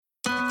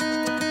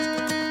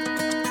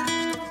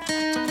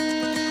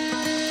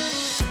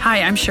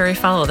Hi, I'm Sherry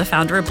Fallow, the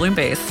founder of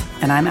Bloombase.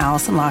 And I'm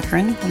Allison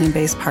Lochran,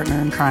 Bloombase partner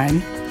in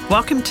crime.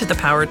 Welcome to the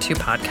Power 2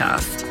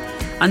 podcast.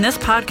 On this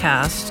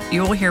podcast,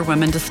 you will hear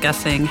women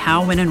discussing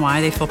how, when, and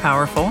why they feel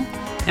powerful,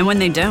 and when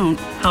they don't,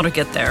 how to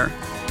get there.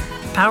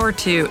 Power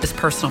 2 is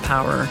personal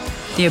power,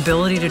 the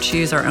ability to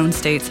choose our own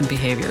states and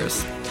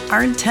behaviors.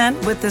 Our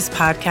intent with this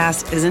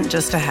podcast isn't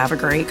just to have a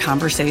great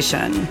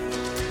conversation.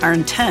 Our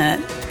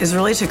intent is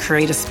really to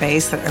create a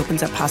space that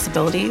opens up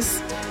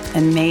possibilities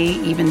and may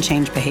even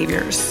change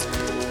behaviors.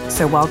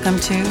 So welcome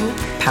to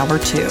Power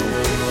 2.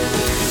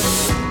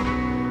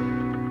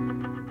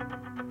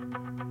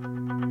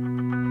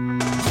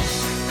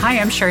 Hi,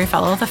 I'm Sherry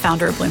Fallow, the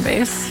founder of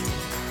Bloombase.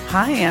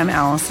 Hi, I'm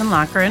Allison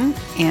Lochran,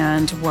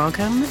 and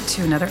welcome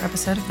to another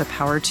episode of the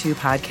Power 2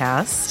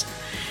 podcast.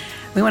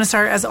 We want to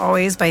start, as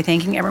always, by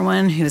thanking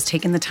everyone who has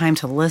taken the time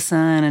to listen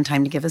and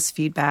time to give us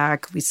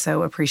feedback. We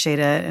so appreciate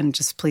it, and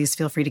just please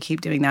feel free to keep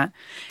doing that.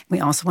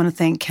 We also want to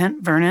thank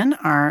Kent Vernon,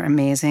 our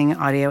amazing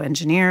audio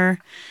engineer,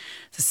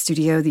 the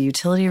studio, the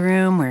utility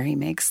room, where he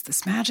makes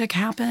this magic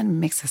happen,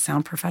 makes us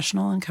sound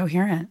professional and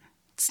coherent.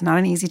 It's not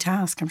an easy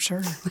task, I'm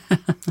sure.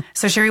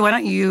 So, Sherry, why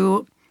don't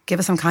you give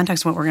us some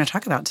context on what we're going to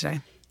talk about today?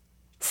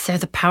 So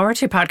the Power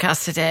 2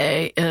 podcast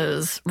today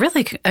is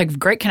really a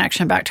great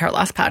connection back to our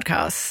last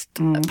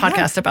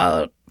podcast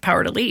about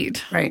power to lead.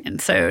 Right. And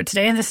so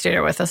today in the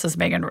studio with us is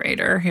Megan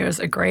Rader, who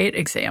is a great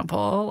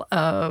example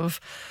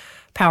of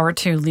Power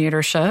 2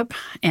 leadership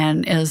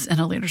and is in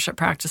a leadership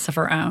practice of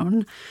her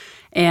own.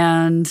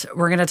 And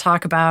we're going to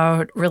talk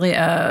about really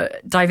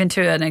dive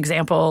into an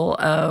example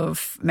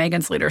of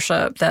Megan's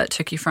leadership that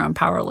took you from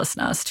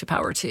powerlessness to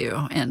Power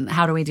 2. And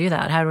how do we do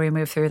that? How do we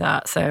move through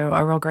that? So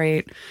a real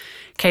great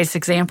case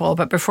example.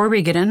 But before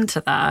we get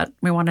into that,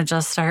 we want to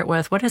just start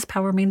with, what does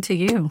power mean to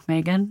you,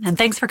 Megan? And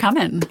thanks for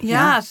coming.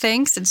 Yeah,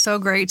 thanks. It's so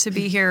great to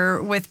be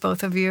here with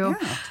both of you.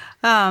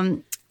 Yeah.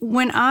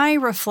 When I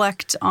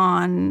reflect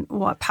on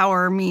what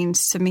power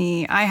means to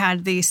me, I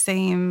had the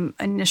same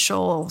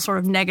initial sort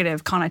of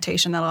negative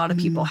connotation that a lot of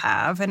people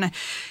have. And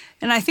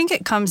I think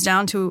it comes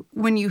down to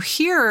when you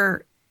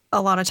hear a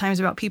lot of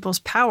times about people's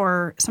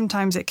power,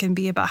 sometimes it can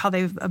be about how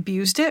they've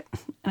abused it.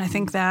 And I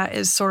think that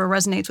is sort of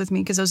resonates with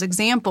me because those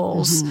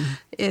examples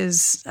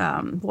is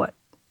what,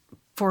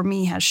 for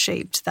me, has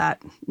shaped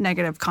that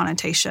negative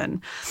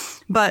connotation.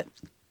 But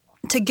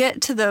to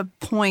get to the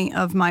point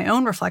of my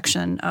own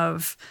reflection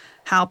of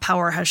how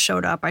power has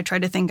showed up, I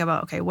tried to think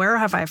about, okay, where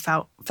have I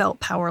felt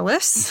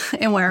powerless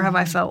and where have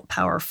I felt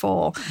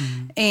powerful?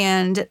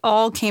 And it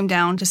all came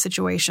down to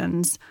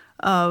situations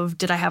of,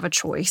 did I have a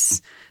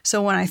choice?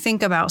 So when I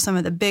think about some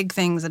of the big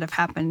things that have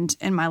happened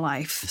in my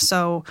life,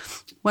 so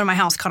when my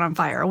house caught on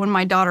fire, when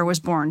my daughter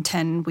was born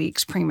 10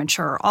 weeks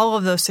premature, all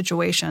of those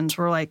situations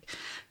were like,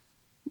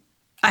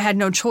 I had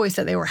no choice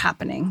that they were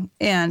happening,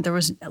 and there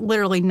was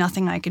literally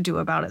nothing I could do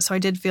about it. So I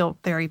did feel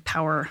very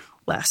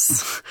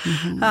powerless.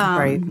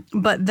 Right.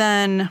 But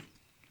then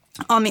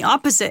on the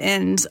opposite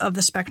end of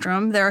the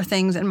spectrum, there are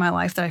things in my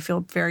life that I feel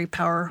very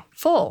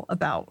powerful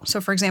about.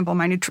 So, for example,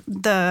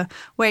 the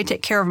way I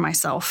take care of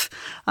myself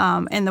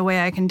and the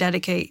way I can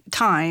dedicate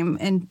time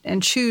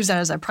and choose that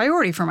as a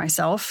priority for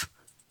myself.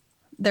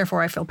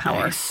 Therefore, I feel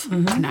power. Nice.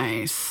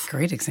 Nice.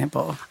 Great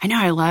example. I know.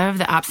 I love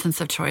the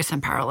absence of choice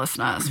and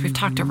powerlessness. We've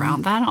talked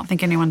around that. I don't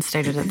think anyone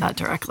stated it that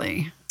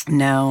directly.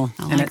 No,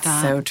 I like and it's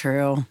that. so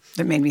true.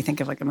 It made me think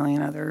of like a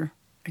million other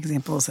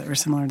examples that were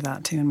similar to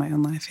that too in my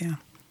own life. Yeah.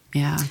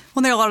 Yeah.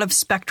 Well, there are a lot of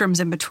spectrums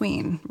in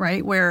between,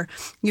 right? Where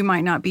you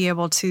might not be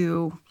able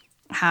to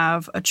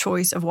have a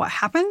choice of what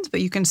happens,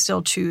 but you can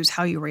still choose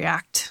how you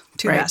react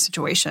to that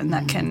situation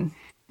that can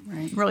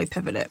really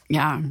pivot it.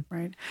 Yeah.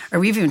 Right. Or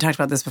we've even talked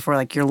about this before,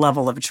 like your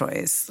level of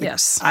choice. Like,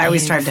 Yes. I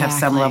always tried to have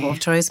some Exactly. level of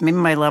choice. Maybe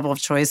my level of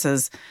choice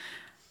is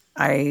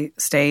I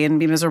stay and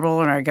be miserable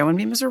or I go and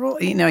be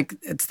miserable. You know, like,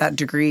 it's that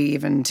degree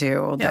even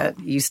too that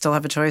you still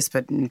have a choice,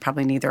 but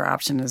probably neither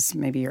option is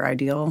maybe your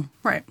ideal.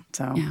 Right.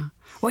 So Yeah.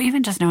 Well,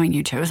 even just knowing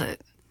you chose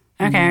it.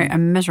 Okay,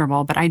 I'm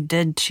miserable, but I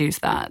did choose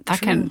that.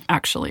 That can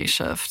actually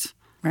shift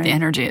the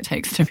energy it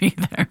takes to be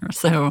there.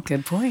 So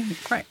good point.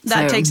 Right.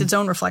 That So- takes its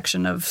own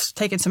reflection of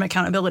taking some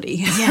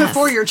accountability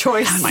for your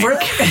choice. For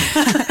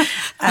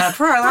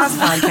our last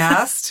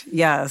podcast,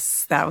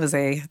 yes,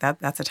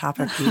 that's a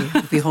topic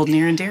we hold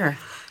near and dear.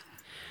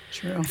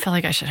 True. I feel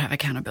like I should have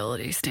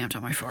accountability stamped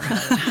on my forehead.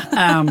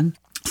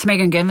 So,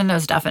 Megan, given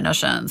those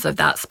definitions of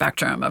that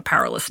spectrum of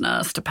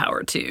powerlessness to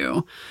Power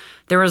 2,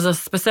 there was a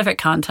specific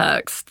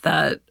context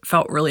that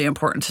felt really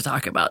important to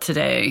talk about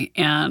today.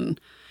 And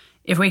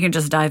if we can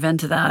just dive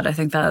into that, I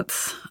think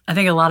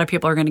a lot of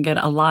people are going to get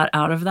a lot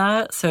out of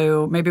that.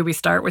 So maybe we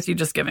start with you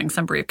just giving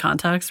some brief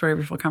context,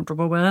 whatever you feel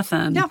comfortable with,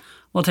 and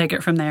we'll take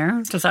it from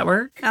there. Does that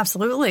work?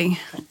 Absolutely.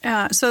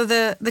 So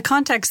the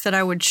context that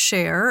I would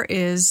share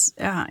is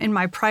in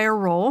my prior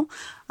role,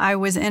 I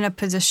was in a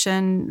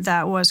position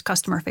that was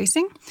customer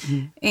facing,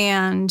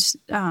 and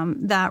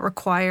that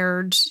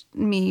required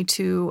me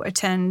to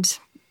attend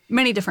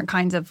many different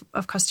kinds of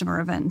customer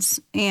events.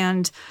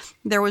 And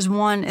there was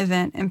one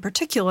event in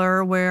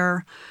particular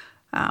where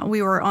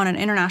we were on an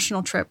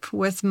international trip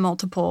with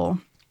multiple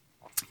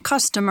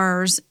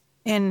customers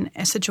in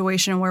a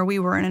situation where we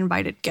were an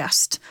invited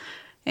guest.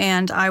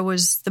 And I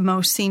was the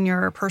most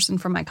senior person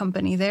from my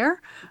company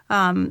there,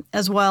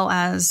 as well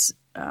as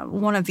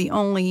one of the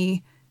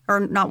only, or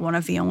not one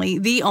of the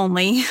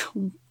only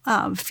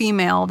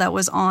female that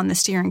was on the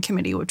steering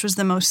committee, which was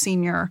the most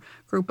senior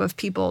group of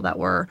people that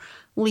were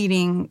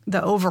leading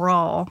the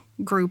overall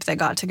group that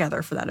got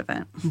together for that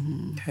event.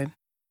 Mm-hmm. Okay.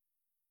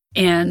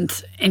 And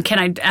can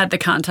I add the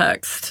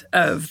context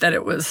of that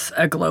it was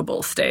a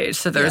global stage?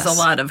 So there's a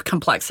lot of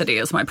complexity,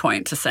 is my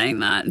point to saying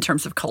that, in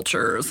terms of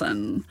cultures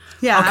and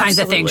all kinds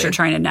of things you're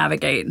trying to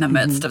navigate in the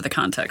midst of the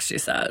context you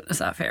set. Is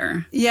that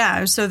fair?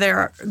 Yeah. So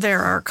there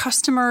are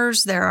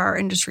customers, there are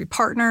industry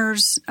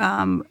partners,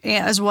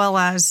 as well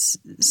as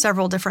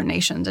several different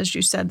nations, as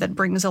you said, that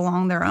brings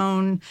along their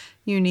own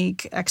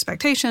unique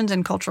expectations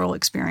and cultural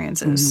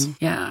experiences.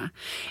 Mm-hmm. Yeah.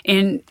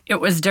 And it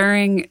was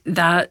during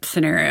that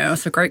scenario,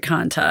 so great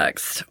context.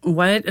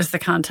 What is the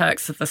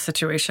context of the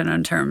situation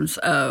in terms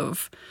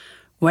of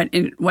what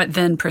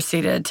then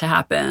proceeded to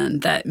happen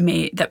that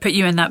put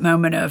you in that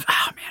moment of,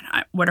 oh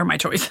man, what are my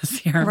choices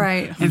here?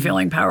 Right. And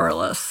feeling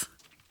powerless.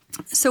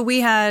 So we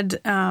had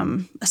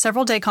a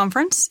several-day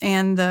conference,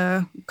 and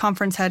the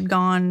conference had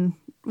gone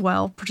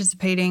well,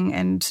 participating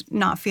and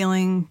not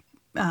feeling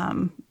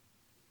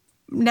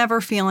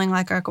never feeling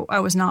like I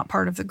was not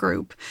part of the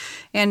group.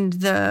 And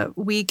the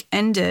week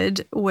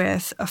ended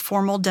with a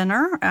formal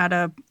dinner at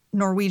a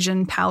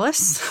Norwegian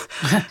palace.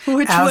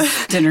 Which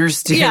was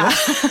dinners do. Yeah.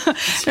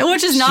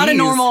 Which is not a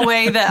normal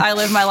way that I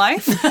live my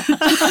life.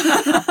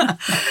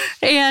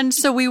 And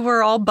so we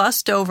were all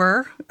bussed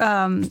over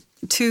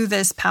to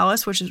this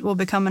palace, which will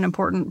become an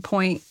important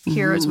point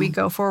here as we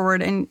go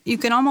forward. And you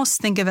can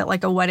almost think of it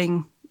like a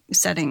wedding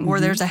setting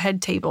where there's a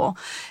head table,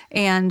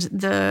 and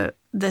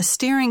the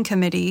steering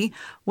committee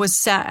was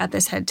sat at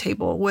this head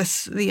table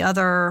with the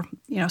other,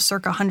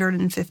 circa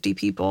 150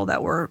 people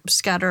that were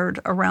scattered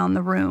around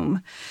the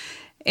room.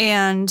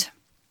 And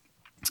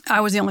I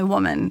was the only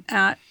woman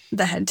at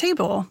the head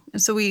table. And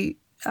so we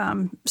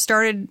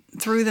started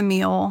through the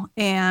meal,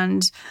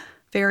 and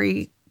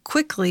very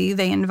quickly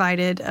they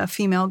invited a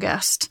female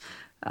guest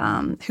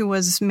who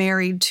was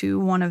married to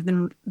one of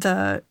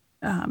the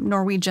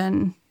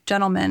Norwegian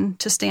gentlemen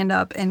to stand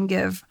up and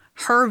give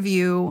her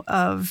view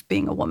of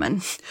being a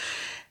woman.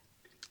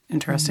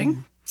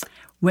 Interesting.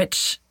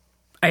 Which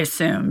I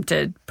assume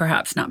did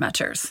perhaps not match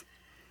yours.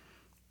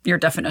 Your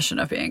definition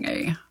of being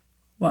a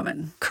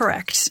woman.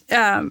 Correct.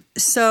 And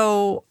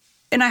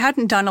I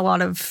hadn't done a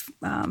lot of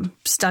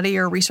study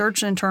or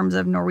research in terms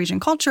of Norwegian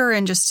culture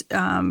and just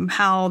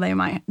how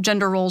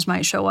gender roles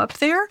might show up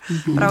there.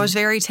 Mm-hmm. But I was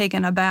very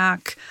taken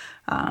aback.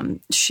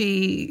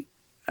 She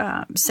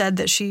said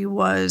that she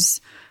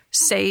was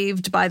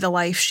saved by the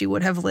life she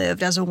would have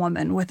lived as a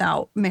woman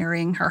without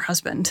marrying her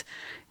husband.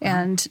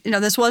 And,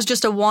 this was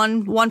just a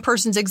one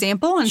person's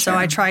example. And so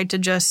I tried to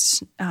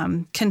just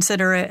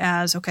consider it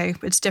as, okay,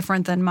 it's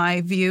different than my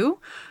view.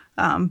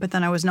 But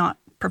then I was not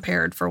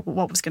prepared for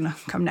what was going to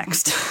come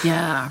next.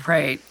 Yeah,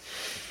 right.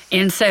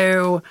 And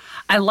so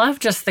I love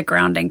just the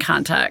grounding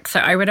context.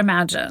 So I would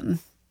imagine,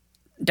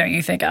 don't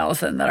you think,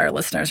 Allison, that our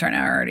listeners right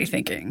now are already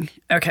thinking,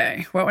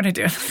 okay, what would I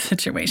do in this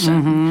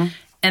situation? Mm-hmm.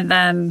 And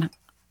then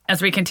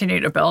as we continue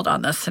to build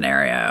on this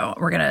scenario,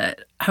 we're going to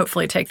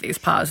hopefully take these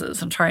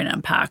pauses and try and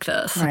unpack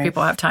this so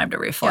people have time to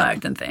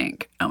reflect and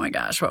think, oh my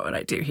gosh, what would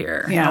I do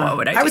here? Yeah. What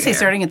would I do I would say here?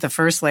 Starting at the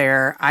first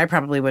layer, I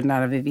probably would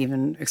not have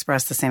even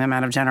expressed the same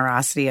amount of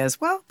generosity as,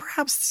 well,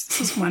 perhaps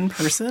this is one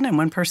person and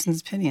one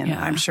person's opinion.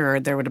 Yeah. I'm sure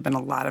there would have been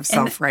a lot of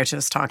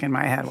self-righteous talk in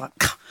my head. What?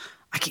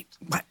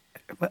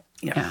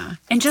 Yeah.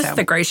 And just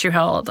the grace you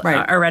held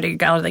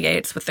already out of the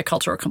gates with the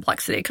cultural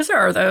complexity, because there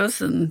are those,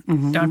 and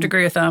don't have to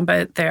agree with them,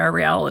 but they are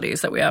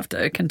realities that we have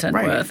to contend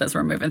with as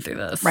we're moving through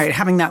this. Right.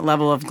 Having that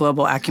level of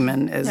global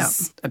acumen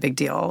is a big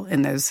deal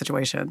in those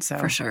situations. So.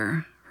 For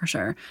sure.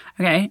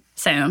 Okay.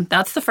 So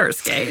that's the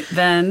first gate.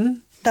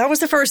 Then that was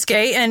the first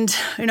gate. And,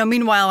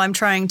 meanwhile, I'm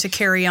trying to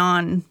carry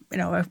on,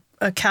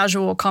 a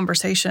casual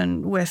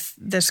conversation with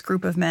this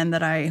group of men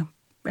that I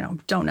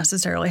don't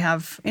necessarily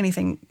have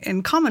anything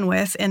in common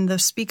with. And the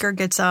speaker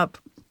gets up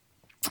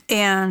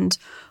and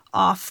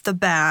off the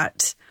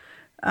bat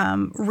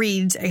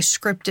reads a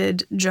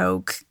scripted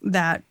joke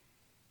that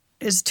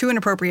is too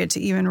inappropriate to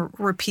even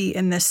repeat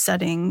in this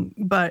setting,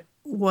 but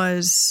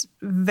was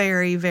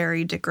very,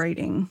 very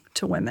degrading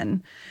to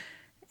women.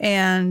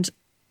 And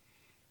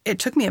it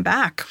took me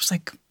aback. I was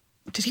like,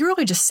 did he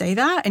really just say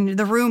that? And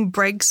the room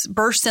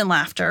bursts in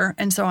laughter.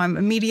 And so I'm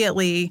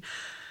immediately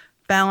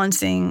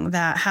balancing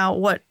that.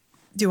 What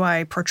do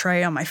I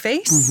portray on my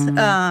face?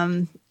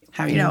 Mm-hmm.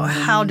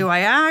 How do I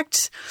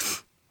act?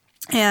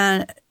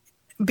 And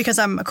because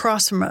I'm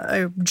across from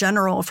a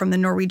general from the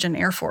Norwegian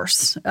Air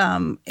Force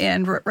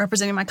and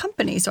representing my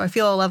company, so I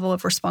feel a level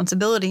of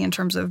responsibility in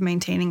terms of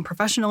maintaining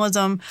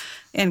professionalism,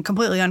 and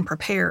completely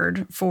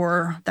unprepared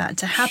for that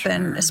to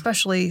happen,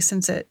 especially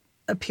since it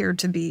appeared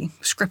to be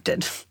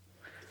scripted.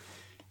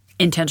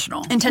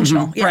 intentional.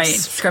 Intentional, yes. Right.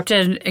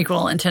 Scripted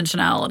equal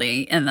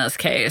intentionality in this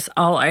case.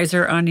 All eyes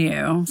are on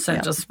you. So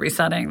just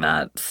resetting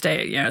that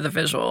state, the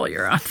visual,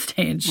 you're on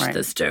stage,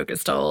 this joke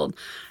is told.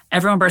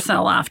 Everyone bursts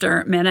out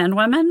laughter, men and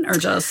women, or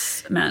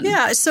just men?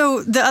 Yeah.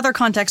 So the other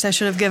context I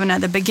should have given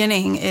at the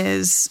beginning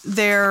is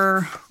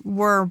there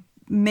were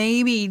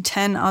maybe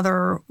 10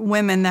 other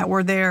women that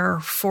were there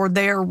for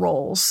their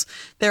roles.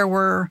 There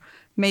were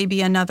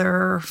maybe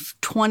another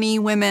 20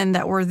 women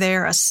that were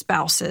there as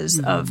spouses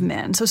of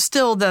men. So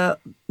still the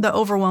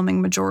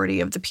overwhelming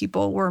majority of the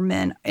people were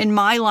men. In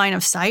my line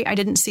of sight, I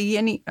didn't see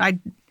any.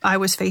 I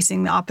was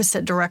facing the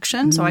opposite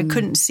direction, so I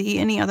couldn't see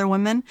any other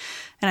women.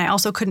 And I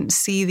also couldn't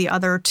see the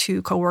other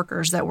 2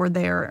 coworkers that were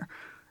there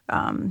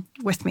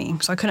with me.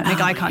 So I couldn't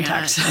make eye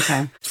contact.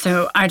 Okay.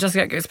 So I just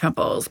get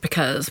goosebumps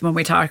because when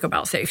we talk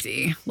about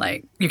safety,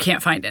 like you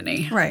can't find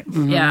any. Right.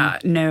 Yeah,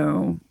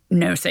 no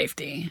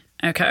safety.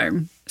 Okay.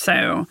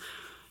 So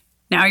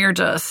now you're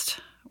just,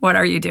 what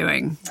are you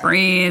doing?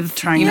 Breathe.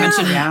 You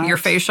mentioned your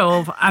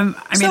facial. I'm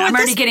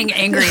already getting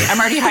angry. I'm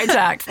already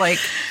hijacked. Like,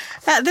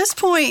 at this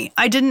point,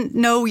 I didn't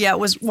know yet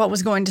what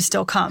was going to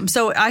still come.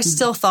 So I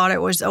still thought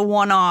it was a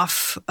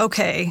one-off,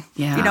 okay.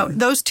 Yeah.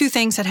 Those 2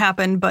 things had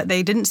happened, but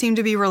they didn't seem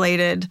to be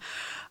related.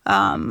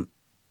 And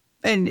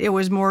it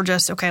was more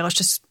just, okay,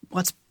 let's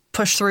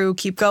push through,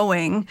 keep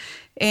going.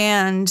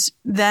 And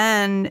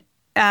then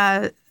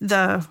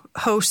the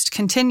host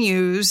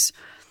continues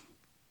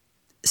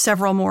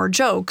several more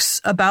jokes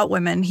about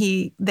women.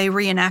 They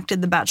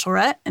reenacted The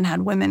Bachelorette and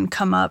had women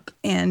come up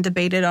and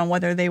debated on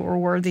whether they were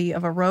worthy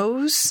of a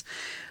rose.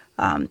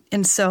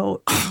 And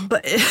so,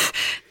 but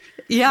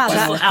yeah,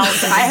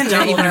 Allison, I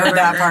haven't even heard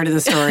that part of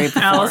the story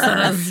before. Allison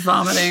is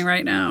vomiting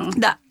right now.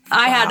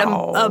 I had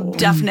a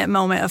definite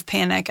moment of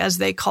panic as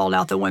they called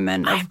out the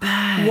women of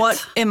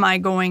what am I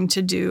going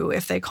to do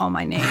if they call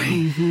my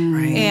name?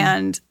 Right.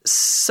 And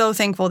so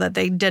thankful that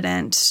they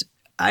didn't.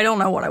 I don't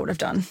know what I would have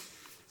done.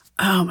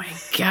 Oh my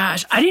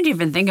gosh. I didn't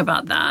even think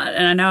about that.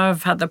 And I know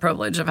I've had the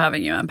privilege of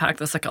having you unpack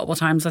this a couple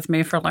times with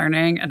me for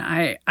learning. And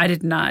I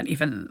did not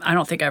even, I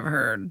don't think I've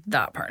heard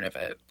that part of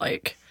it.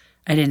 Like,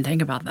 I didn't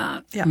think about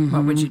that. Yeah.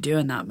 What would you do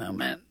in that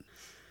moment?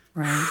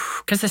 Right.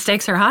 Because the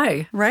stakes are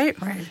high. Right.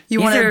 You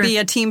want to be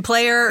a team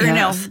player,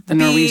 the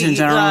Norwegian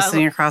general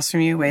sitting across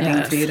from you,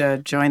 waiting for you to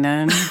join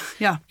in.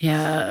 Yeah.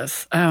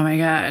 Yes. Oh my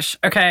gosh.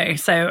 Okay.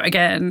 So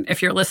again,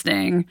 if you're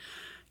listening,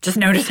 just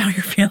notice how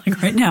you're feeling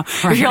right now.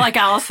 If you're like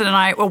Allison and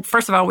I, well,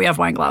 first of all, we have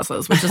wine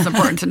glasses, which is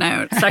important to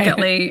note.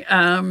 Secondly,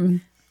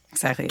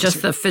 exactly.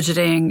 just the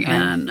fidgeting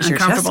and is your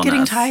uncomfortableness. chest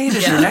getting tight?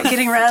 Is your neck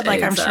getting red?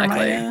 Like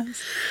Exactly. I'm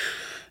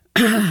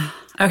sure mine is.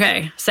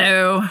 Okay,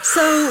 so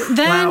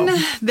then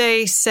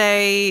they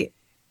say,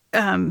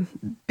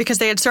 because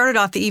they had started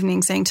off the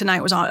evening saying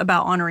tonight was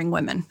about honoring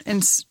women,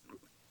 and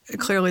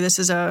clearly this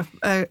is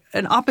an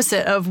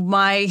opposite of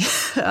my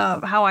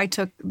how I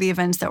took the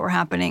events that were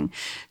happening.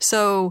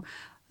 So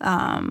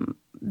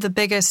the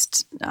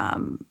biggest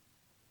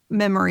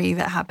memory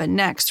that happened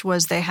next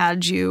was they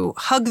had you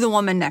hug the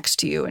woman next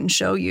to you and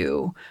show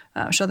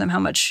them how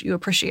much you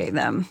appreciate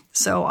them.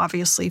 So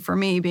obviously for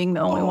me, being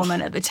the only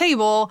woman at the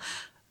table,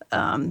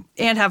 and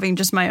having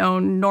just my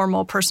own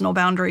normal personal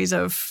boundaries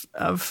of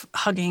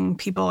hugging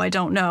people I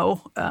don't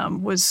know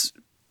was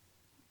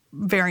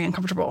very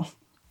uncomfortable.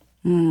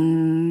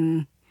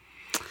 Wow.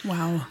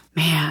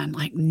 man,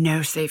 like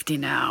no safety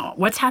now.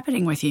 What's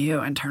happening with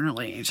you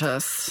internally?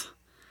 Just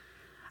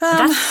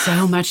that's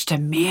so much to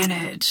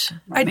manage.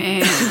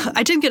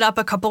 I did get up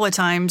a couple of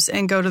times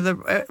and go to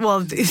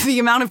the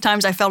amount of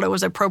times I felt it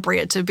was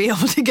appropriate to be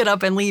able to get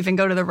up and leave and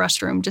go to the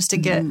restroom just to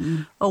get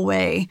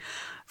away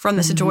from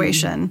the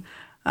situation.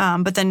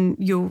 But then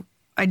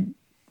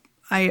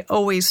I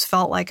always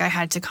felt like I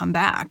had to come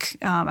back.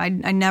 I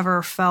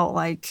never felt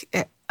like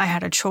I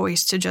had a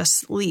choice to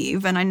just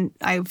leave. And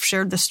I've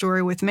shared the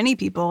story with many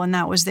people, and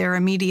that was their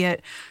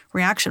immediate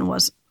reaction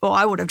was, well,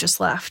 I would have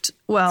just left.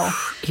 Well,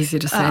 easy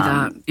to say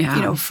that.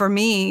 Yeah. For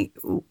me,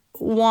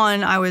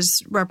 one, I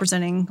was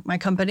representing my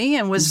company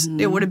and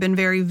it would have been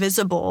very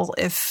visible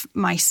if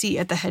my seat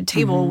at the head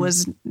table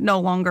was no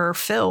longer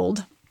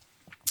filled.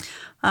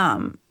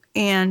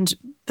 And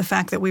the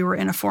fact that we were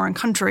in a foreign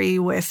country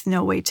with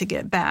no way to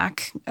get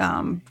back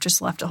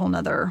just left a whole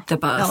nother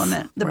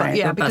element.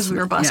 Because we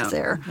were bused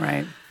there.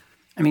 Right.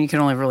 I mean, you could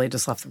only really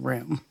just left the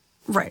room.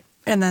 Right.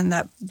 And then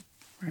that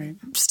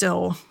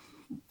still,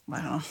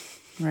 I don't know.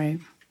 Right.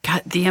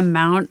 God, the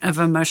amount of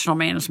emotional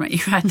management you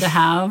had to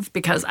have,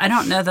 because I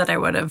don't know that I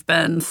would have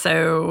been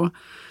so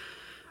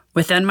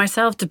within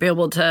myself to be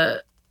able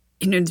to,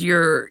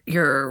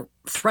 your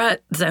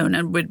threat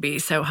zone would be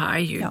so high,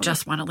 you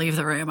just want to leave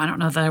the room. I don't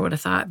know that I would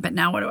have thought, but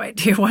now what do I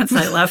do once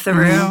I left the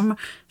room?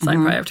 So I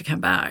probably have to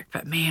come back.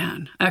 But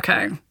man,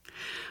 okay.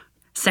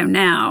 So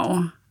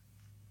now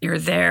you're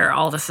there,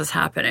 all this is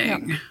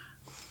happening. Yep.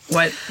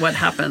 What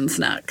happens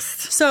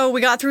next? So we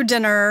got through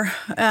dinner,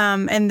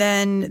 and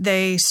then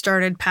they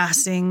started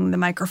passing the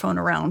microphone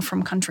around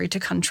from country to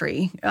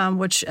country,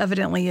 which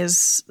evidently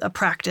is a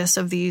practice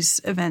of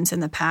these events in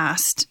the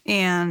past.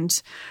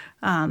 And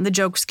the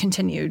jokes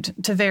continued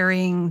to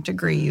varying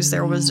degrees.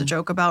 There was a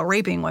joke about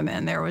raping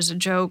women. There was a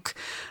joke.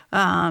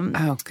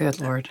 Oh, good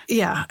Lord.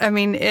 Yeah. I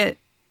mean, it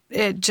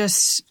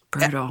just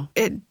Brutal.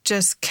 It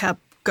just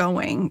kept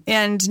going,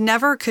 and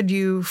never could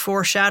you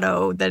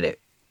foreshadow that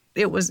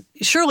it was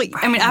surely.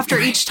 I mean, after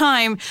each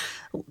time,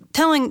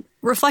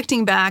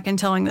 reflecting back and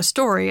telling the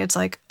story, it's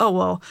like, oh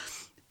well,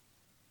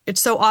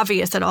 it's so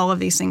obvious that all of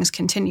these things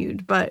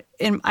continued. But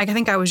I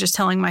think I was just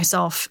telling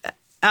myself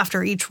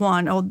after each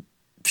one, oh,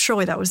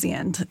 surely that was the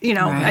end. You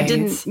know, Right.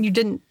 you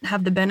didn't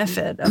have the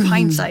benefit of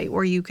hindsight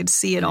where you could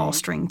see it all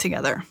string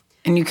together.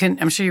 And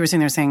I'm sure you were sitting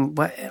there saying,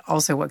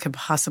 what could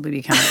possibly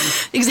be coming?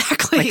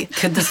 Exactly.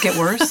 Could this get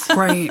worse?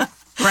 Right.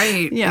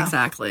 Right. Yeah.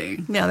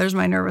 Exactly. Yeah, there's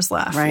my nervous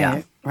laugh. Right.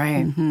 Yeah.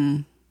 Right.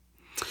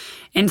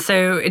 And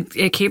so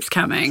it keeps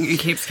coming. It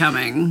keeps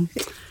coming.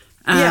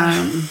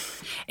 Yeah.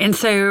 And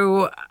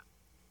so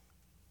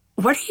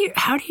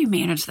how do you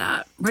manage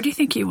that? Where do you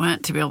think you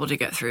went to be able to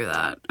get through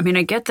that? I mean,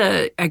 I get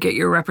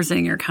you're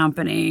representing your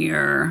company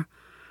I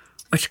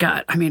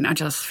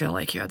just feel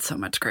like you had so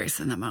much grace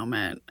in the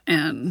moment.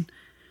 And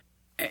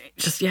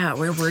just,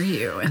 where were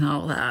you and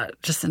all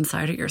that just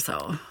inside of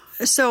yourself?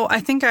 So I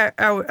think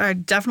I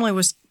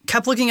definitely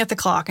kept looking at the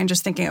clock and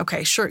just thinking,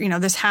 okay, sure,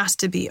 this has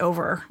to be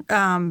over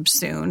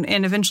soon.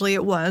 And eventually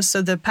it was.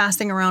 So the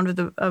passing around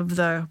of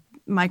the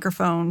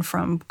microphone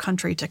from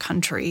country to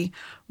country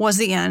was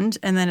the end.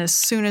 And then as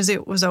soon as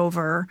it was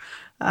over,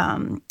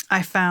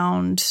 I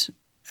found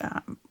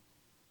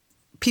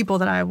people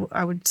that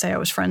I would say I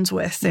was friends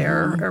with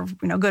there, or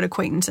good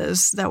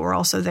acquaintances that were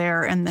also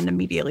there, and then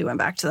immediately went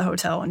back to the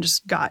hotel and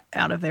just got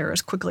out of there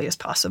as quickly as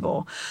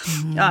possible.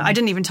 I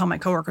didn't even tell my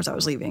coworkers I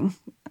was leaving.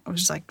 I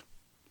was just like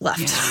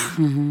left.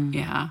 Yeah.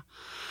 Yeah.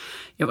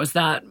 It was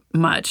that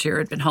much you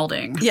had been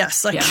holding.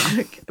 Yes,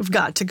 I've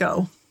got to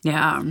go.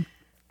 Yeah.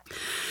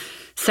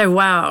 So,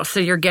 wow. So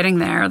you're getting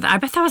there. I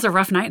bet that was a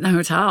rough night in the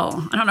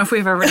hotel. I don't know if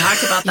we've ever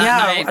talked about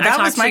that night. That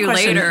was my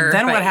question. Later,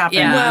 then what happened?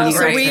 Yeah. Well, so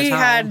Right. we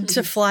had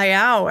to fly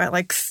out at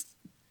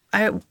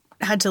I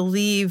had to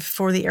leave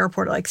for the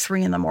airport at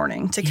 3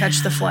 a.m. to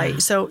catch the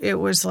flight. So it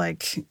was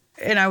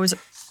and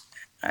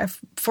I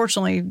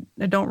fortunately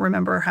I don't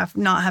remember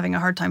not having a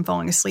hard time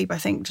falling asleep. I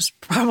think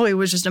probably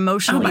was just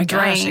emotionally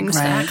drained.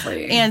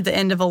 Exactly. And the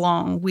end of a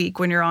long week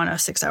when you're on a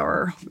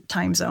 6-hour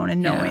time zone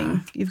and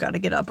knowing you've got to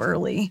get up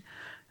early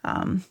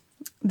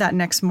that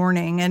next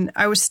morning. And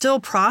I was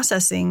still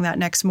processing that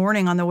next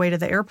morning on the way to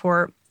the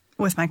airport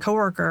with my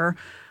coworker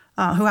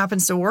who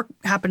happened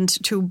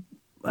to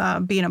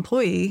be an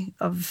employee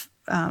of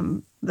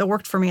that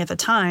worked for me at the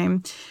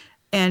time.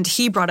 And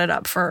he brought it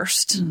up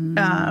first,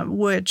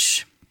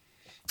 which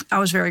I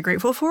was very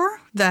grateful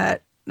for,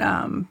 that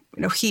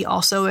he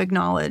also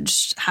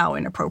acknowledged how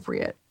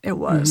inappropriate it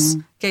was.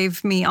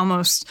 Gave me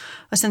almost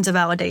a sense of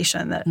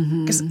validation that,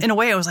 because in a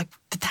way I was like,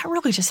 did that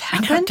really just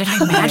happen? Did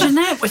I imagine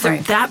that? Was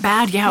it that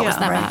bad? Yeah, it was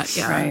that bad.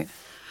 Yeah. Right.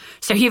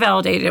 So he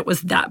validated it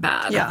was that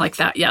bad. Yeah. Like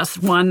that. Yes.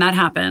 One, that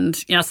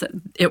happened. Yes,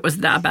 it was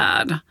that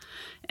bad.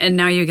 And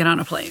now you get on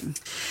a plane.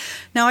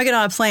 Now I get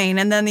on a plane.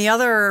 And then the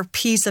other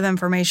piece of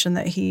information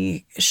that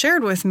he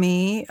shared with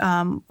me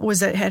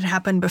was that it had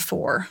happened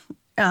before.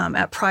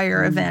 At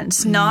prior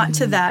events, not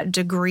to that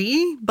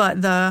degree,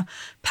 but the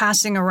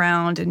passing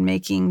around and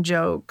making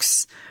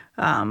jokes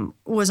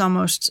was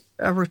almost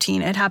a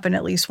routine. It happened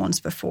at least once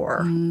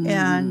before.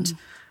 And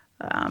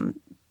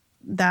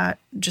that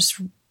just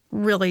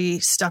really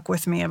stuck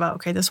with me about,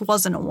 okay, this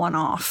wasn't a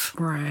one-off.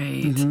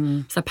 Right.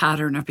 It's a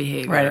pattern of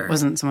behavior. Right. It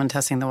wasn't someone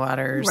testing the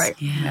waters.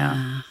 Right.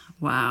 Yeah.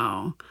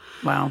 Wow.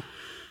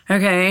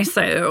 Okay.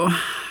 So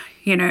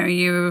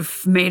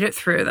you've made it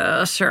through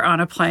this. You're on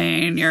a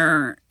plane.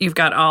 You've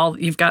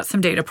got some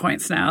data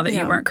points now that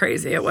you weren't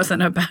crazy. It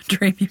wasn't a bad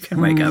dream you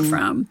can wake up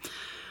from.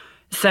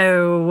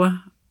 So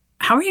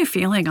how are you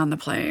feeling on the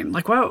plane?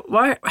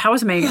 How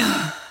was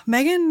Megan?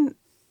 Megan,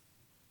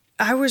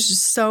 I was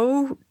just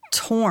so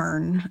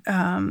torn.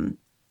 One,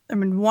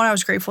 I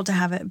was grateful to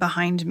have it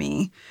behind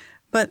me,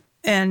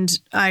 and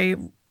I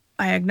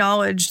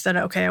acknowledged that,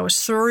 okay, I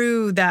was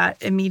through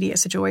that immediate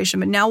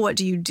situation, but now what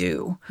do you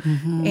do?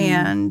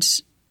 And,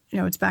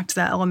 it's back to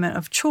that element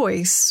of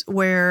choice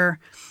where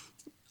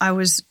I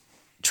was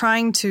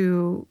trying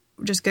to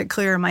just get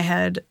clear in my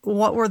head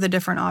what were the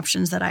different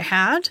options that I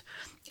had,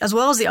 as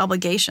well as the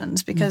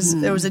obligations, because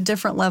there was a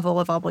different level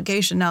of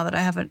obligation now that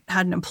I haven't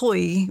had an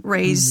employee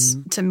raise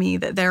to me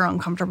that they're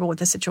uncomfortable with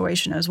the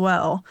situation as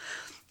well.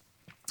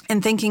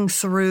 And thinking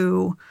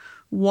through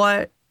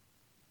what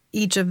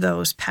each of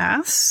those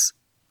paths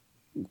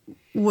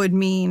would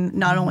mean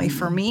not only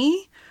for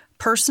me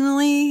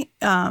personally,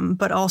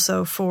 but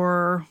also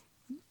for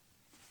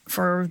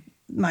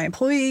my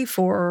employee,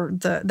 for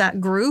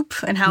that group,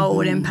 and how it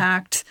would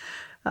impact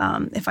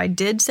if I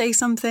did say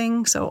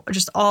something. So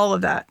just all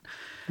of that.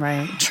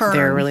 Right. Churn.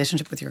 Their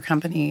relationship with your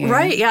company.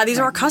 Right. Yeah. These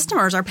are our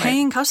customers, our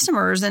paying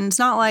customers. And it's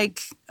not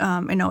like,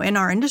 in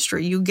our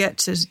industry, you get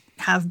to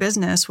have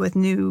business with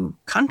new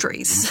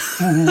countries.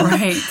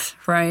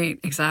 Right.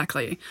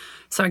 Exactly.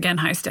 So again,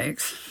 high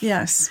stakes.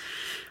 Yes.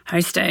 High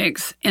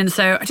stakes. And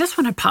so I just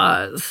want to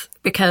pause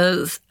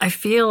because I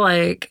feel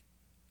like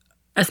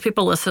as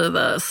people listen to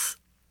this,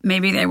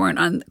 maybe they weren't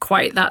on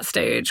quite that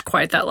stage,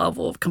 quite that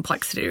level of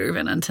complexity or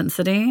even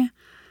intensity.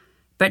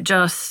 But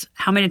just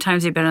how many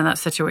times you've been in that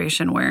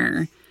situation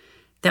where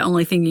the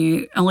only thing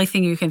you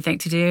can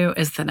think to do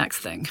is the next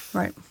thing.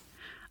 Right.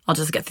 I'll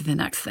just get through the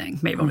next thing.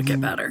 Maybe it'll get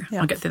better.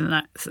 Yeah. I'll get through the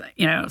next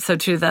thing. So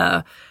to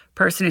the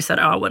person who said,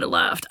 "Oh, I would have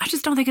left," I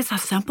just don't think it's that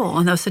simple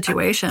in those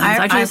situations.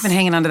 I've been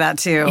hanging on to that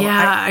too.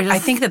 Yeah, I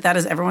think that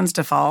is everyone's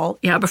default.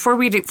 Yeah. Before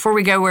we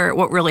go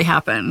what really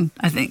happened,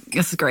 I think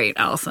it's great,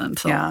 Allison,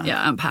 to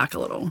unpack a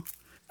little.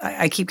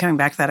 I keep coming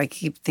back to that. I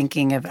keep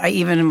thinking of. I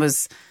even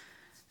was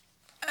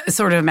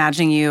sort of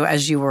imagining you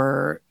as you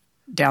were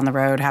down the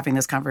road having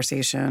this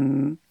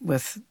conversation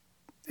with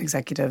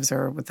executives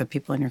or with the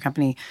people in your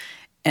company,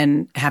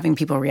 and having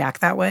people react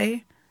that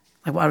way.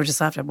 Like, well, I would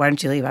just left. Why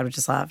didn't you leave? I would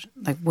just left.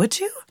 Like, would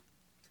you?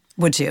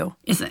 Would you?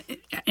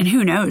 And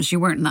who knows? You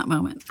weren't in that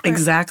moment.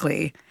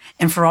 Exactly.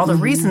 And for all the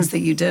reasons that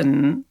you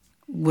didn't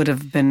would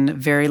have been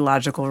very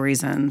logical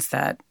reasons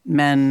that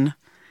men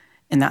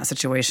in that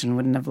situation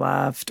wouldn't have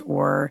left,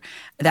 or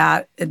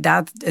that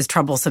is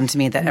troublesome to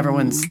me that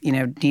everyone's,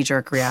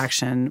 knee-jerk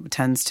reaction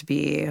tends to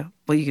be,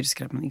 well, you could just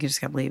get up and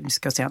leave and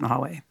just go stay out in the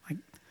hallway. Like,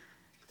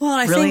 well,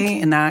 I really,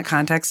 think in that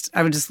context,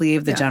 I would just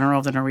leave the general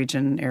of the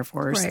Norwegian Air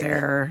Force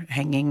there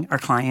hanging, our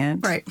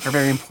client, our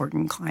very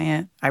important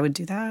client. I would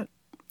do that.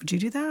 Would you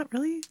do that,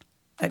 really?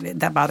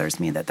 That bothers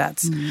me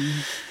that's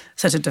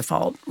such a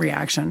default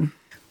reaction.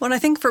 Well, I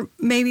think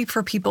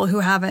for people who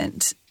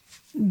haven't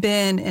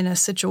been in a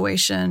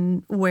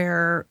situation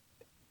where,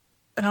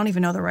 I don't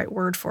even know the right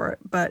word for it,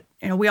 but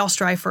we all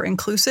strive for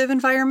inclusive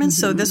environments.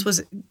 So this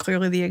was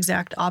clearly the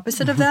exact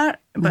opposite of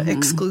that, but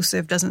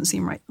exclusive doesn't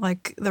seem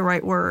like the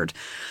right word.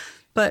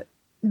 But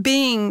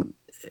being,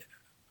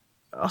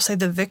 I'll say,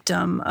 the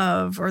victim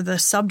of, or the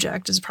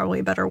subject is probably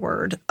a better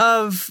word,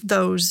 of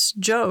those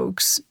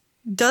jokes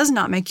does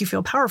not make you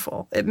feel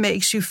powerful. It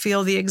makes you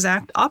feel the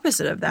exact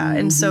opposite of that.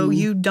 And so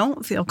you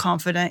don't feel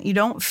confident. You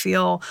don't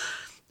feel,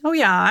 oh,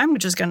 yeah, I'm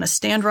just going to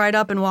stand right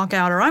up and walk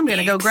out, or I'm going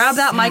to go grab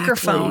that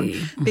microphone,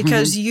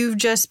 because you've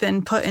just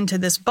been put into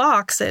this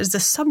box that is the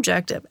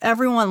subject of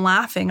everyone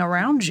laughing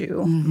around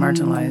you.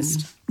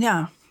 Marginalized.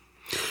 Yeah.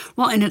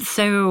 Well, and it's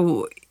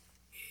so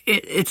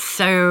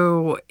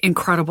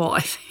incredible,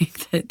 I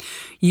think, that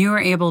you were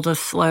able to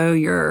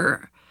slow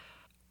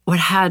what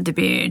had to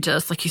be,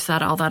 just like you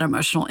said, all that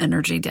emotional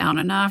energy down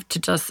enough to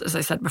just, as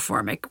I said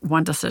before, make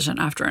one decision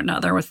after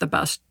another with the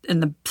best in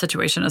the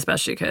situation as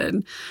best you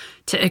could,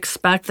 to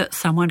expect that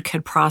someone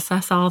could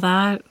process all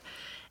that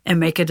and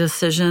make a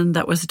decision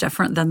that was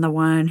different than the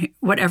one,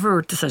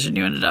 whatever decision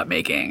you ended up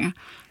making.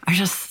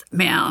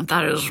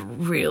 That is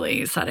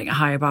really setting a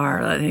high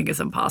bar that I think is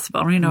impossible.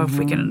 I don't even know if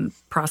we can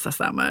process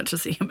that much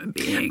as a human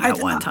being at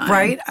one time.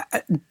 Right.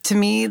 To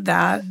me,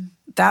 that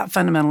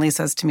fundamentally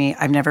says to me,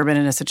 I've never been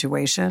in a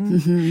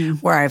situation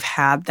where I've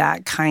had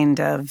that kind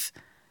of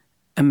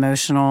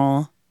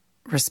emotional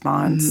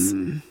response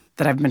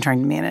that I've been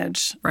trying to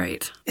manage.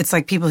 Right. It's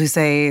like people who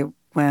say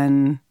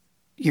when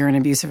you're in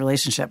an abusive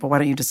relationship, well, why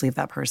don't you just leave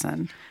that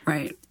person?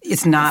 Right.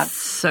 It's not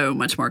so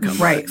much more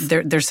complex.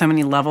 Right. There's so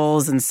many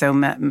levels and so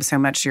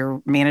much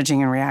you're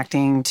managing and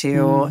reacting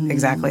to.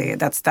 Exactly.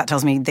 That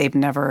tells me they've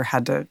never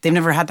had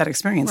that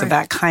experience of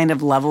that kind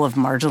of level of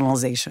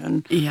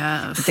marginalization.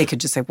 Yes. That they could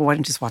just say, well, why don't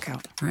you just walk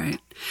out?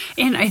 Right.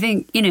 And I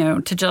think,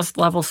 to just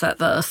level set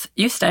this,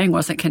 you staying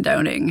wasn't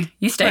condoning.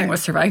 You staying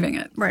was surviving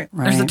it. Right.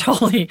 There's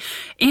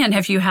and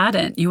if you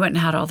hadn't, you wouldn't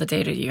have had all the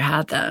data you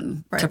had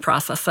then to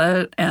process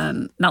it.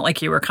 And not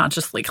like you were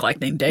consciously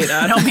collecting data.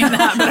 I don't mean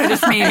that, but I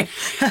just mean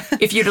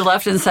if you'd have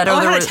left and said,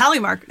 I had a tally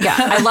mark. Yeah,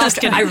 I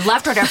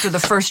left right after the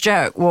first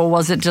joke. Well,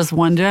 was it just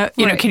one joke?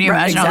 Can you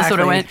imagine how this would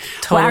have went?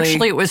 Totally. Well,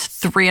 actually, it was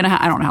 3.5.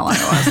 I don't know how long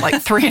it was. Like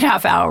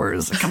 3.5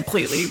 hours.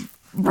 Completely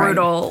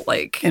brutal,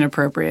 like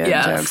inappropriate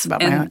jokes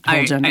about my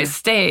whole gender. I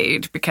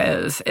stayed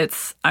because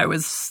I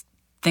was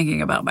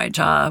thinking about my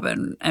job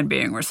and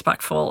being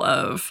respectful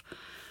of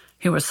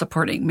who was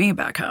supporting me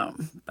back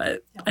home.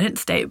 But I didn't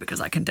stay because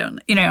I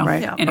condoned,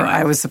 Right. Anyway. Or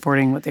I was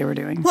supporting what they were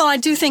doing. Well, I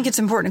do think it's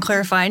important to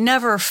clarify. I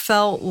never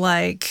felt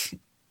like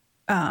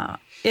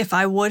if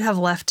I would have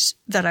left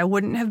that I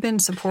wouldn't have been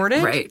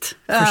supported. Right.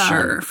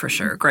 For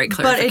sure. Great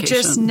clarification. But it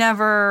just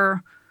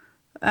never,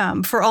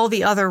 for all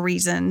the other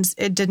reasons,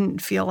 it didn't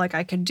feel like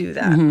I could do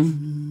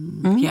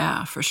that.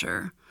 Yeah, for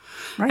sure.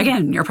 Right.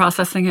 Again, you're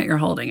processing it, you're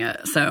holding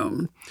it.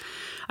 So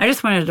I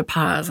just wanted to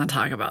pause and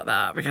talk about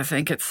that because I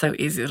think it's so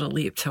easy to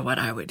leap to what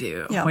I would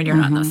do when you're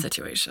not in that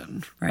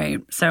situation,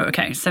 right? So,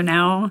 okay, so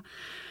now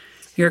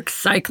you're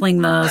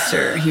cycling this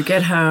or you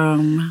get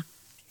home.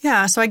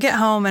 Yeah, so I get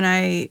home and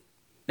I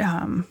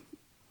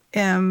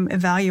am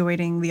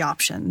evaluating the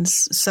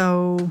options.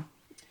 So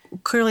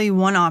clearly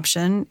one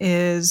option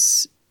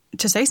is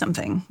to say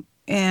something.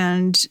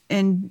 And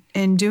in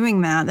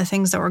doing that, the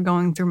things that were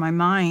going through my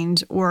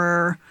mind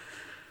were,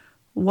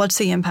 what's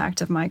the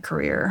impact of my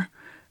career?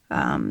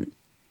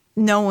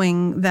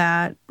 Knowing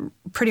that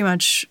pretty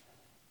much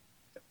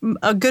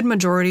a good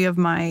majority of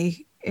my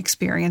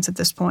experience at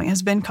this point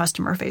has been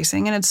customer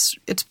facing, and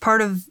it's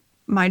part of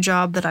my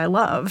job that I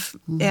love.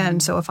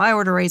 And so if I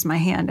were to raise my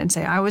hand and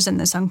say I was in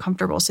this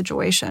uncomfortable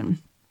situation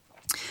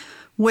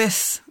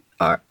with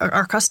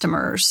our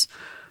customers,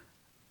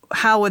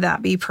 how would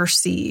that be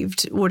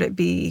perceived? Would it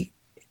be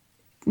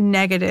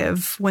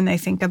negative when they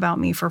think about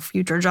me for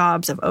future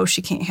jobs of, oh,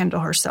 she can't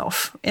handle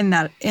herself in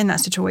that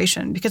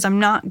situation? Because I'm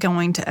not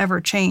going to ever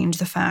change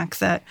the fact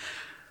that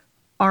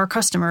our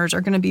customers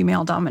are going to be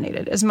male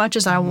dominated. As much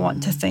as I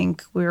want to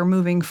think we're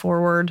moving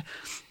forward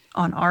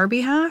on our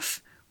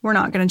behalf, we're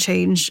not going to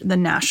change the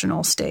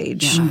national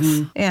stage.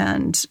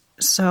 And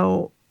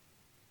so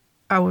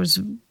I was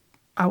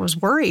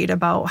worried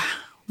about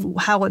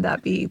how would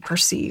that be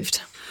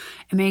perceived.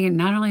 And Megan,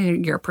 not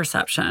only your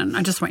perception,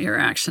 I just want your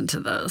reaction to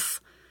this.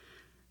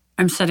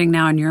 I'm sitting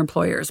now in your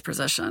employer's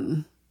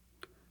position.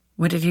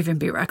 Would it even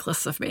be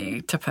reckless of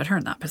me to put her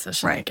in that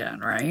position again,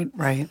 right?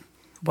 Right.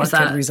 What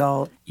could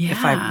result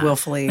if I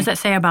willfully... What does that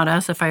say about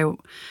us if I...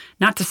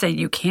 Not to say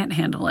you can't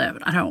handle it,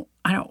 but I don't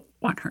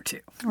want her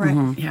to.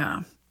 Right.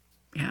 Yeah.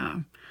 Yeah.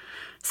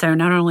 So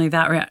not only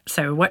that,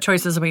 so what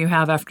choices will you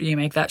have after you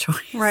make that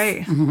choice?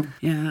 Right.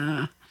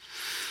 Yeah.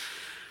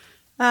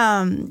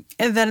 And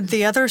then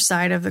the other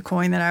side of the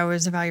coin that I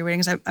was evaluating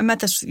is I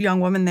met this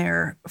young woman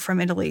there from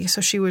Italy. So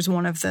she was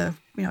one of the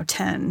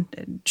 10.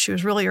 And she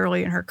was really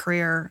early in her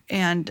career.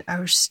 And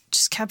I was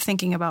just kept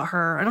thinking about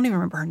her. I don't even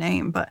remember her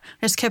name, but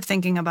I just kept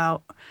thinking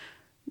about,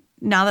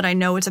 now that I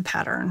know it's a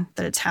pattern,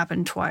 that it's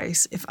happened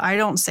twice, if I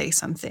don't say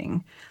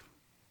something,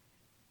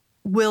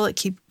 will it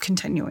keep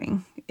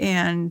continuing?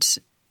 And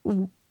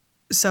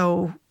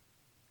so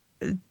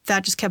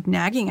that just kept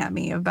nagging at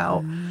me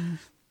about...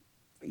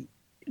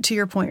 To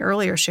your point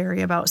earlier,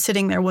 Sherry, about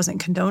sitting there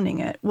wasn't condoning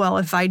it. Well,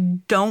 if I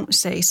don't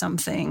say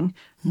something,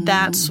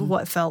 that's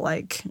what felt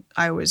like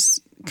I was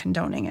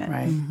condoning it.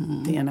 Right.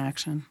 The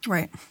inaction.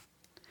 Right.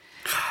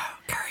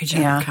 Courage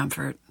and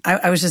comfort.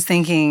 I was just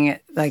thinking,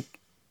 like,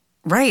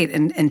 right,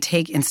 and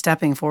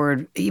stepping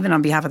forward, even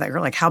on behalf of that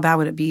girl, like, how bad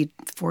would it be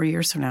 4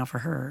 years from now for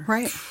her?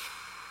 Right.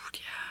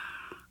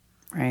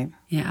 Right.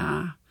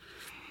 Yeah.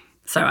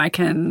 So I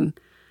can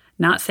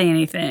not say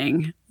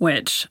anything,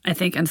 which I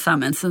think in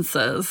some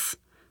instances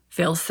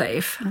feels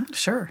safe.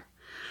 Sure.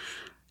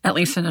 At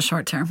least in the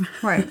short term.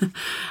 Right.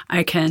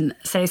 I can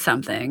say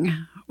something,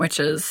 which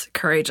is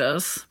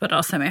courageous, but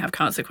also may have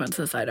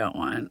consequences I don't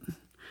want.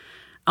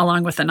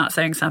 Along with the not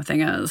saying something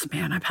is,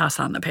 man, I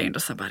pass on the pain to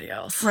somebody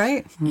else.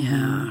 Right.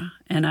 Yeah.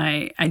 And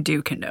I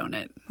do condone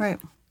it. Right.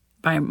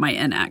 By my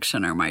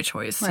inaction or my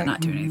choice to not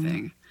do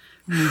anything.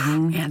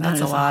 Man, That's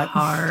a lot.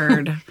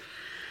 Hard.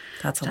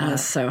 That's a lot.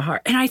 That's so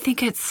hard. And I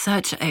think it's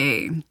such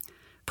a...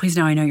 Please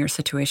know I know your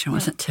situation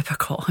wasn't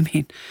typical. I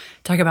mean,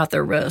 talk about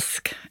the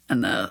risk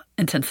and the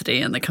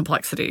intensity and the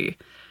complexity.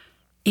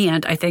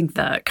 And I think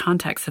the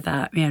context of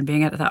that, man,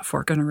 being at that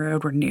fork in the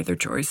road where neither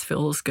choice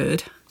feels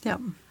good. Yep.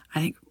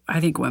 I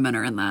think women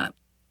are in that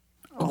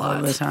a lot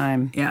of the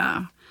time.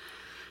 Yeah.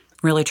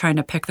 Really trying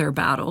to pick their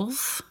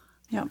battles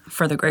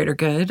for the greater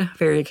good,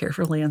 very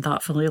carefully and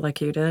thoughtfully,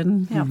 like you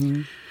did. Yep.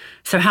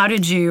 So how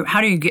did you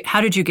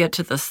get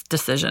to this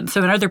decision?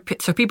 So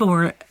people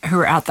who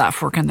are at that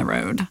fork in the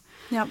road.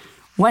 Yep.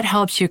 What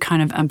helps you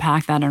kind of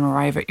unpack that and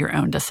arrive at your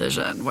own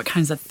decision? What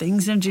kinds of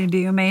things did you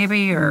do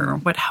maybe, or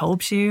what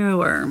helps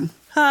you, or?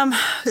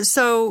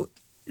 So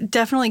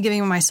definitely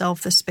giving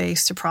myself the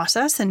space to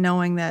process and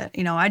knowing that,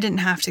 I didn't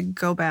have to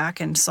go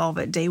back and solve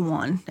it day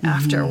one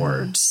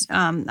afterwards.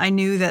 I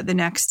knew that the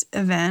next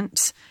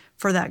event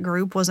for that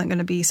group wasn't going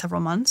to be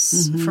several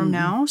months from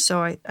now.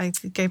 So I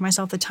gave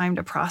myself the time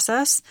to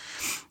process.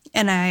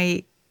 And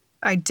I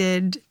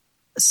did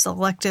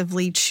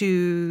selectively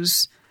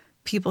choose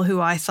people who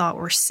I thought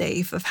were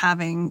safe of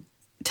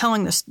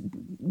telling this,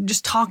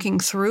 just talking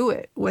through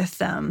it with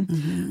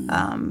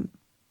them.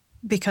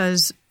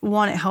 Because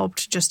one, it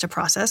helped just to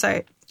process.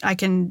 I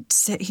can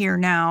sit here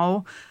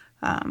now,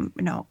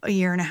 a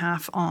year and a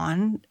half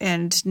on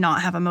and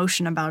not have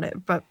emotion about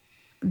it. But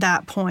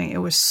that point, it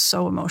was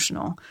so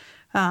emotional.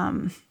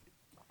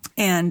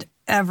 And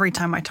every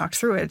time I talked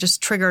through it, it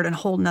just triggered a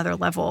whole nother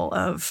level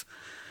of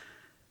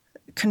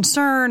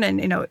concern. And,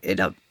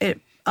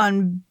 it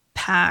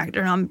unpacked,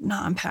 or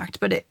not unpacked,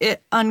 but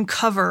it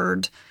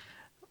uncovered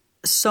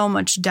so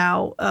much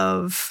doubt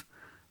of,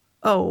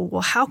 oh,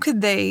 well, how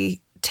could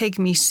they take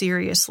me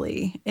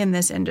seriously in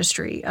this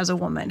industry as a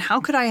woman? How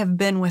could I have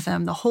been with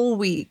them the whole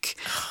week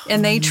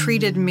and they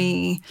treated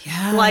me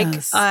like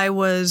I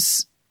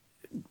was,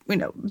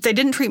 they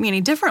didn't treat me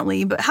any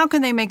differently, but how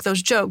can they make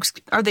those jokes?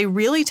 Are they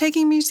really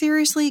taking me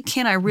seriously?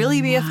 Can I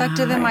really be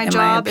effective in my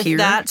job if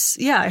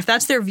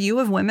that's their view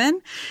of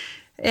women?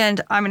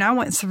 And I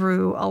went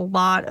through a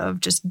lot of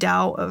just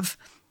doubt of,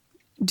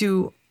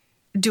 do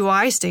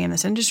I stay in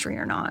this industry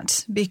or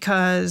not?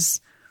 Because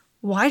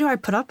why do I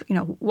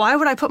why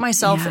would I put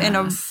myself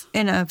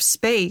in a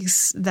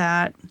space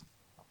that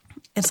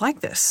it's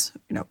like this?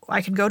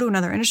 I could go to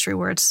another industry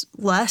where it's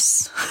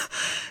less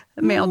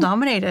male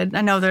dominated.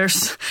 I know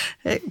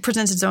it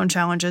presents its own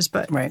challenges,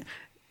 but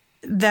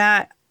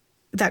that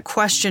that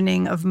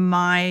questioning of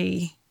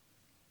my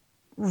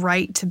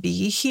right to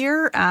be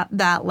here at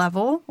that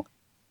level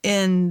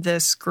in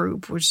this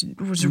group, which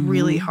was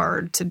really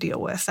hard to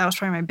deal with. That was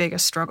probably my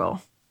biggest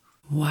struggle.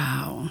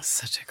 Wow.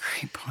 Such a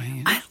great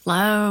point. I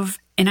love,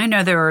 and I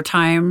know there are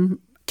time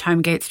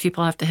gates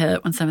people have to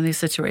hit when some of these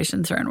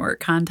situations are in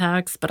work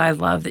contexts, but I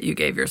love that you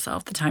gave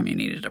yourself the time you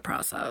needed to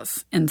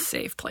process in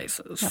safe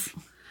places.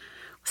 Yep.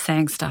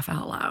 Saying stuff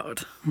out loud.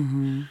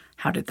 Mm-hmm.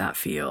 How did that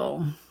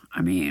feel?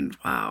 I mean,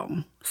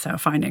 wow. So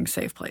finding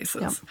safe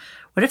places. Yep.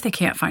 What if they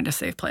can't find a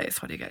safe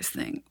place? What do you guys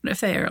think? What if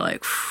they are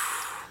like...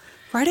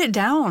 Write it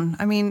down.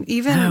 I mean,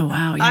 even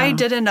I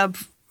did end up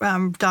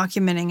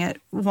documenting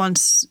it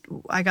once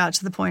I got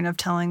to the point of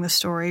telling the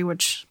story,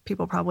 which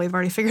people probably have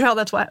already figured out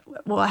that's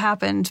what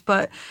happened.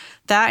 But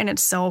that in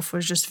itself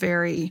was just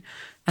very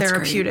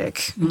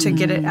therapeutic to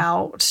get it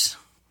out.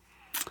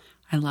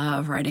 I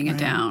love writing it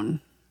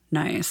down.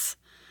 Nice.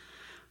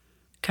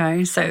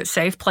 Okay, so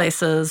safe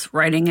places,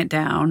 writing it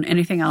down.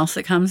 Anything else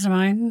that comes to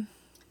mind?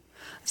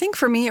 I think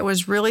for me, it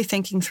was really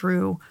thinking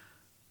through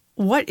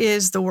what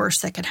is the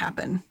worst that could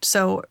happen.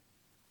 So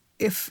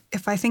if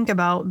I think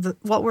about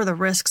what were the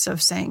risks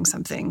of saying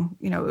something,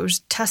 it was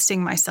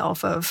testing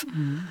myself of,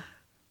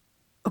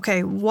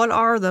 okay, what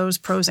are those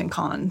pros and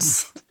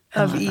cons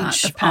of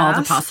each path?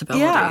 All the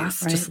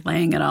possibilities, just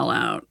laying it all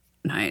out.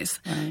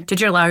 Nice. Right.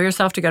 Did you allow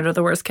yourself to go to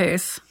the worst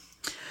case?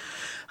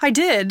 I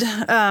did.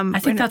 I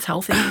think that's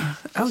healthy.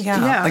 Oh,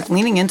 yeah. Like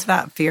leaning into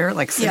that fear,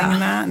 like sitting in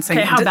that and saying,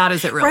 okay, how bad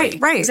is it really?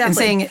 Right.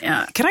 Exactly. And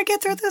saying, can I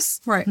get through this?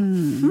 Right.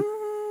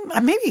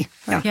 Maybe.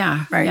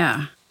 Yeah.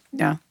 Right.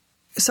 Yeah.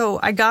 So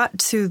I got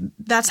to,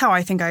 that's how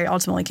I think I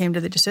ultimately came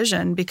to the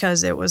decision,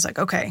 because it was like,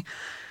 okay,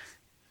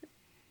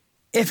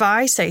 if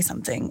I say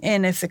something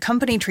and if the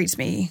company treats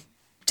me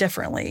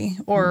differently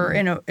or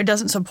it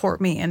doesn't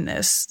support me in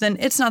this, then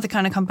it's not the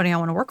kind of company I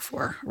want to work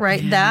for,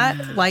 right? Yeah.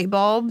 That light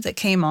bulb that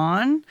came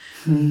on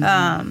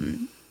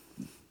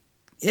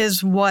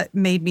is what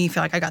made me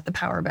feel like I got the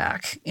power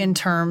back in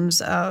terms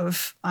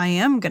of I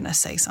am going to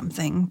say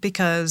something,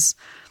 because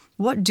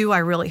what do I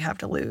really have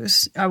to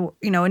lose? I,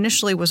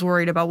 initially was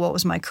worried about what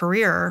was my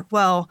career.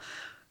 Well,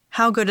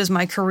 how good is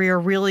my career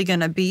really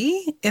going to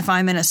be if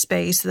I'm in a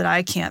space that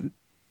I can't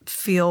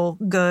feel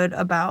good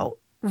about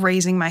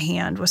raising my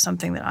hand with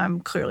something that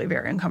I'm clearly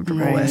very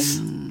uncomfortable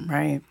with?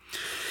 Right.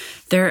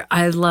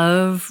 I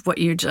love what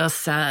you just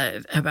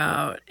said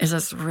about, is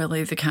this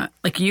really the kind,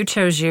 like you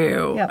chose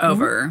you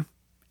over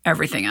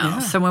everything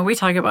else. Yeah. So when we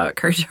talk about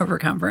courage over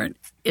comfort,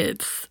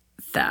 it's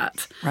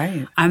that.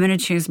 Right. I'm going to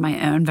choose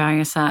my own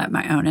value set,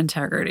 my own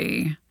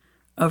integrity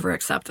over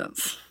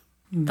acceptance.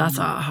 That's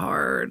a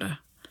hard,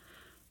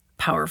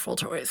 powerful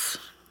choice.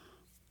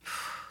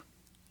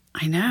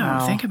 I know.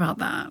 Wow. Think about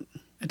that.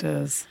 It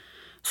is.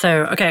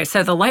 So, okay.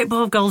 So the light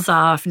bulb goes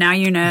off. Now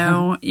you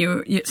know.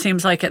 It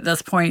seems like at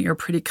this point you're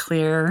pretty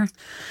clear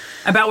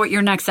about what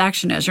your next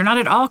action is. You're not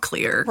at all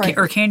clear,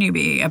 or can you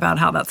be, about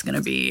how that's going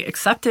to be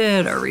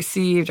accepted or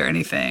received or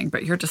anything.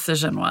 But your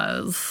decision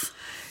was...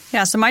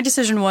 Yeah, so my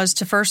decision was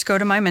to first go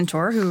to my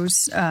mentor,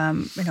 who's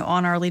on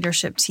our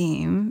leadership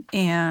team,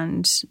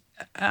 and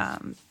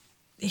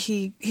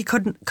he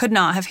could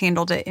not have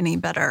handled it any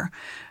better.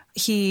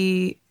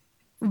 He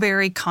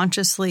very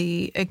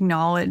consciously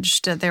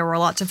acknowledged that there were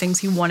lots of things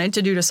he wanted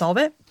to do to solve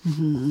it,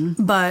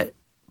 but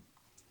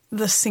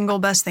the single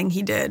best thing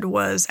he did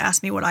was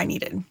ask me what I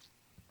needed,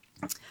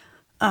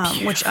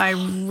 which I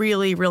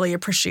really, really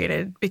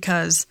appreciated,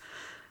 because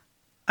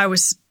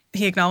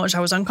he acknowledged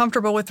I was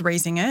uncomfortable with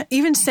raising it.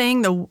 Even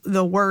saying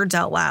the words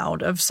out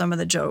loud of some of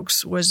the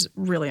jokes was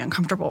really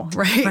uncomfortable,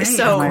 right?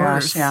 So oh my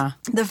gosh, yeah.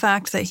 The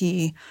fact that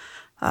he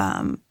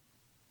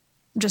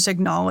just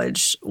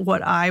acknowledged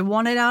what I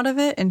wanted out of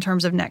it in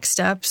terms of next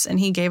steps, and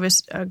he gave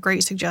us a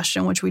great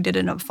suggestion, which we did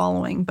end up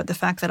following. But the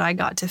fact that I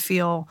got to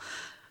feel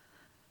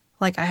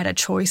like I had a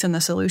choice in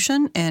the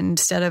solution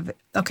instead of,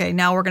 okay,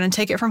 now we're going to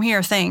take it from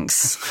here,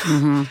 thanks,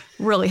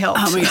 really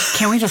helped.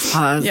 Can we just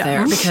pause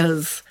there?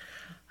 Because...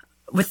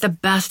 with the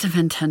best of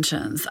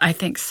intentions, I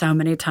think so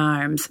many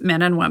times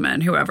men and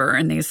women, whoever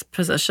in these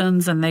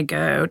positions, and they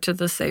go to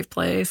the safe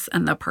place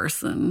and the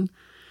person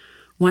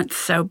wants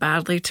so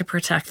badly to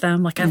protect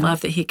them. Like, I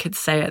love that he could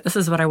say it. This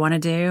is what I want to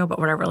do, but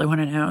what I really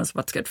want to know is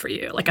what's good for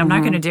you. Like, I'm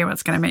not going to do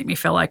what's going to make me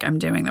feel like I'm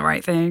doing the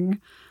right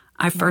thing.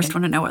 I first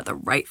want to know what the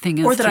right thing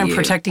is. Or that I'm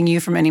protecting you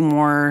from any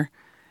more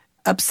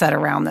upset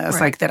around this,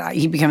 like that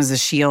he becomes a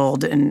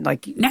shield, and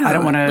like, I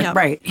don't want to,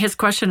 right. His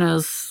question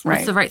is,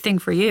 what's the right thing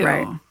for you?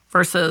 Right.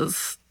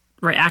 Versus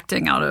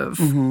reacting out of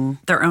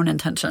their own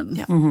intention.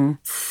 Yeah.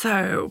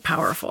 So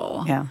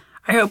powerful. Yeah.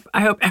 I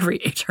hope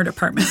every HR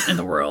department in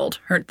the world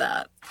heard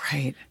that.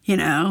 Right.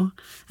 And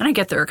I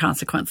get there are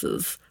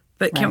consequences.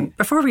 But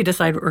before we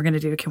decide what we're going to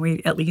do, can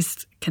we at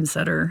least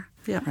consider?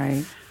 Yeah.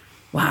 Right.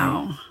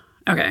 Wow.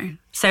 Okay.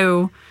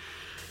 So,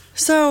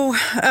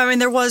 I mean,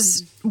 there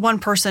was one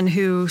person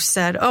who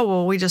said, oh,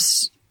 well, we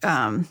just,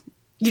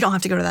 you don't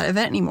have to go to that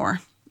event anymore.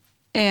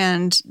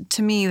 And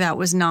to me, that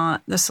was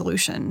not the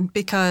solution,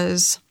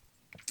 because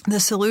the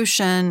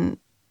solution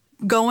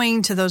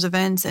going to those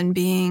events and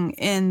being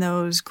in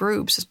those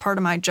groups is part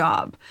of my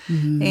job.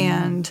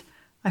 And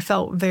I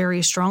felt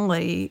very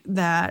strongly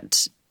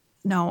that,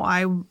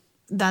 no,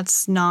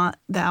 that's not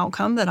the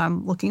outcome that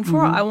I'm looking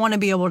for. I want to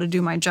be able to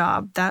do my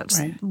job.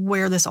 That's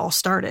where this all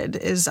started,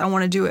 is I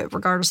want to do it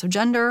regardless of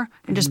gender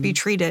and just be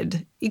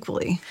treated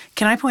equally.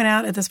 Can I point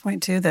out at this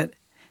point, too, that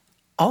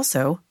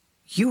also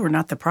you were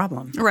not the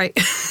problem. Right.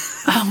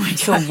 Oh, my God.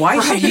 So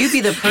why should you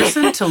be the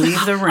person to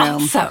leave the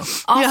room?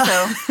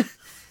 Also.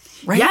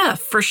 Right? Yeah,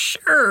 for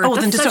sure. Oh,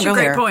 that's then just such don't a go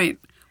great there. point.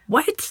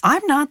 What?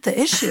 I'm not the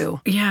issue.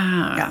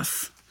 Yeah.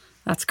 Yes.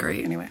 That's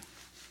great. Anyway.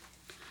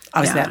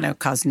 Obviously, that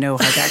caused no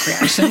hijack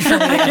reaction for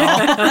me at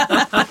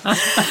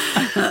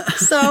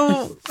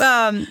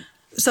all.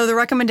 So the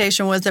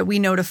recommendation was that we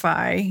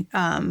notify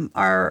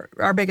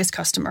our biggest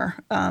customer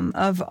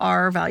of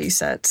our value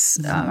sets,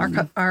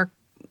 our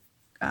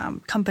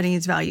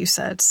company's value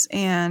sets,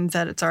 and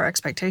that it's our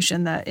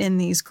expectation that in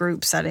these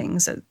group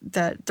settings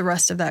that the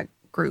rest of that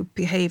group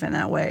behave in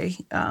that way,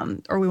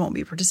 or we won't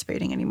be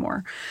participating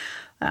anymore.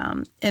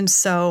 And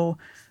so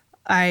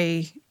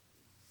I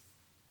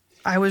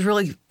was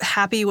really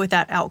happy with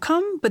that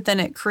outcome, but then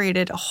it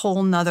created a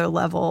whole nother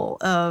level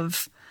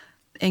of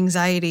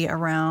anxiety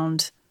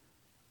around,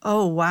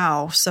 oh,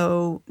 wow,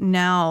 so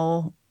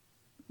now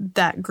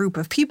that group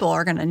of people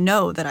are going to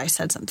know that I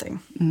said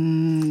something.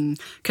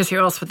 Because who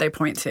else would they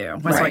point to?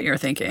 Was what you're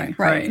thinking.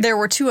 Right. There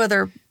were 2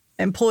 other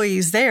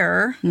employees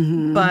there,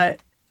 but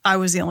I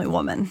was the only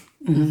woman.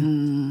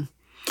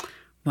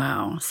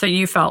 Wow. So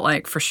you felt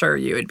like for sure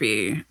you would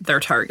be their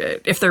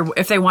target. If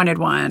they wanted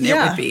one, it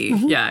would be,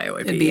 it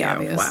would be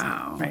obvious.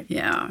 Wow. Right.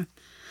 Yeah.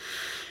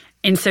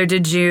 And so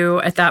did you,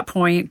 at that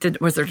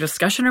point, was there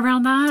discussion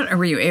around that? Or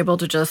were you able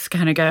to just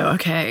kind of go,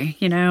 okay,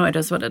 it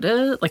is what it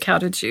is? Like, how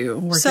did you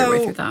work your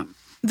way through that?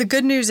 The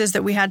good news is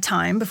that we had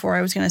time before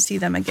I was going to see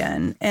them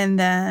again. And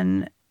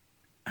then,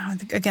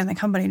 again, the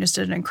company just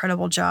did an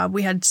incredible job.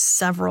 We had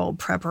several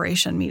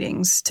preparation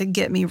meetings to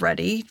get me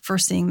ready for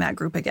seeing that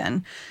group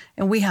again.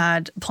 And we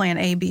had plan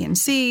A, B, and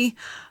C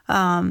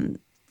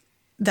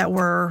that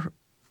were,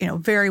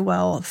 very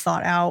well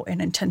thought out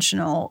and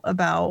intentional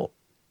about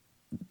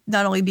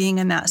not only being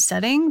in that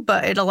setting,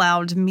 but it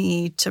allowed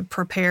me to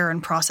prepare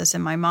and process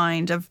in my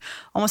mind. I've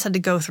almost had to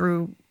go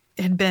through,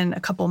 it had been a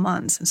couple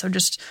months. And so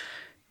just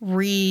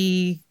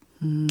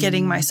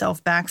getting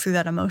myself back through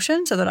that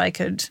emotion so that I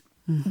could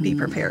be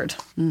prepared.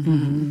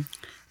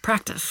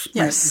 Practice.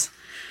 Yes.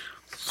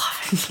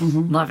 Love it.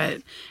 Love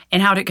it.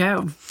 And how'd it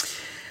go?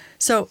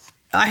 So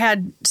I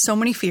had so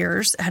many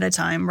fears ahead of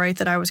time, right,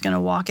 that I was going to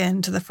walk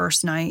into the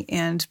first night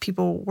and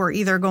people were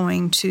either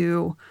going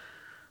to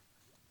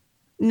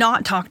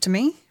not talk to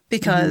me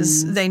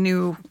because they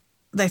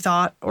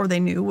thought, or they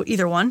knew,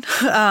 either one,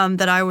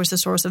 that I was the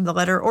source of the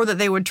letter, or that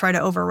they would try to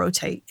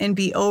over-rotate and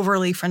be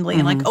overly friendly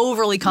and like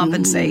overly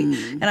compensate.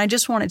 And I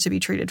just wanted to be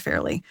treated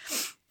fairly,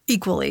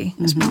 equally,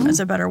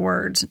 is a better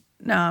word.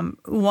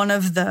 One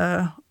of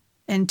the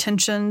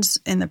intentions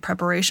in the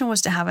preparation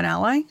was to have an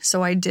ally.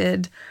 So I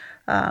did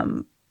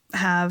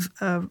have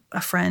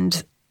a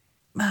friend,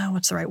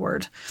 what's the right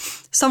word?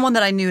 Someone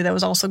that I knew that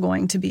was also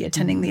going to be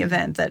attending the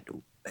event, that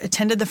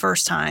attended the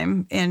first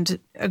time and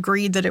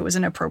agreed that it was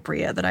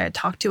inappropriate, that I had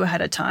talked to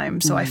ahead of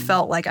time. So I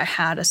felt like I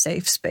had a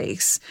safe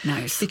space.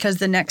 Nice. Because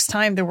the next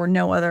time there were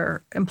no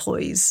other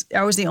employees.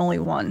 I was the only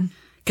one.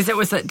 Because it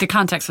was the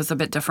context was a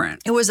bit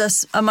different. It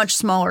was a much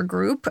smaller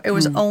group. It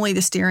was only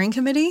the steering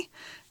committee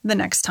the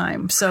next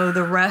time. So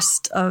the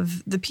rest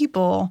of the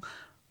people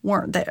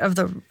weren't there. I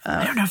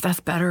don't know if that's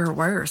better or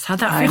worse. How'd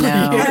that I feel? know.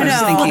 I I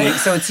was know. thinking,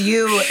 so it's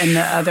you and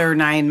the other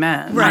 9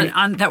 men. Right.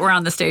 That were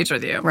on the stage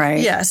with you. Right.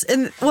 Yes.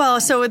 And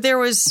so there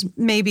was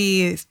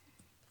maybe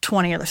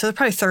 20 others. So there's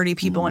probably 30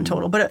 people in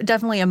total, but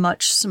definitely a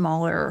much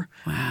smaller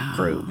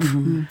group.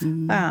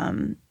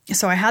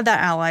 So I had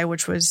that ally,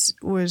 which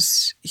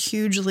was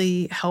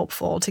hugely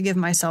helpful to give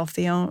myself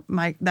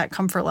that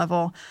comfort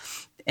level.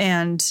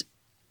 And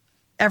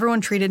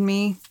everyone treated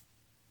me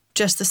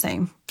just the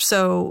same.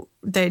 So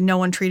no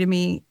one treated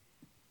me.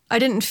 I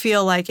didn't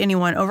feel like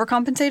anyone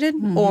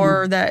overcompensated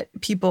or that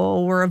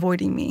people were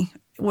avoiding me,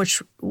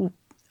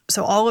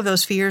 so all of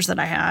those fears that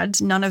I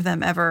had, none of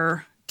them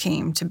ever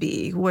came to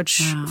be,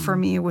 which for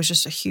me was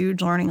just a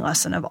huge learning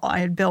lesson of I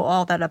had built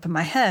all that up in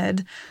my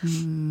head.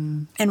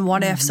 And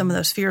what if some of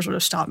those fears would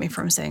have stopped me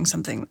from saying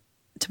something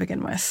to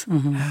begin with?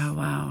 Oh,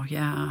 wow.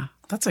 Yeah.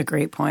 That's a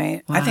great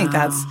point. Wow. I think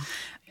that's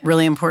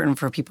really important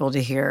for people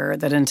to hear,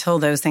 that until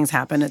those things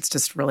happen, it's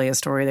just really a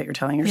story that you're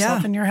telling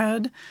yourself in your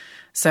head.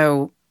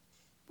 So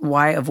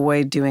why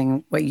avoid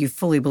doing what you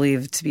fully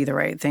believe to be the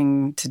right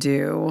thing to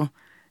do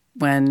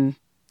when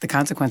the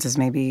consequences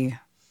may be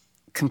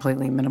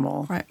completely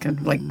minimal, right?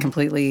 Like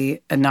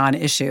completely a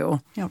non-issue.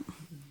 Yep.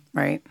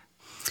 Right.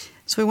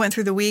 So we went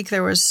through the week.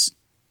 There was,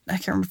 I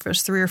can't remember if it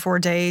was 3 or 4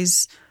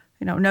 days,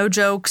 no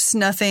jokes,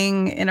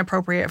 nothing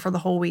inappropriate for the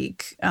whole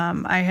week.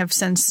 I have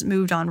since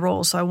moved on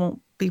roles, so I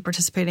won't be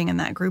participating in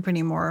that group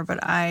anymore, but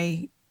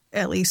I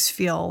at least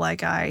feel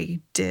like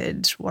I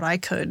did what I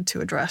could to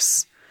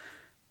address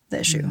the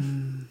issue.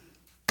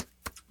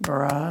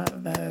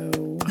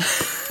 Bravo.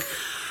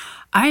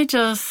 I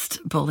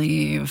just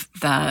believe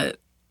that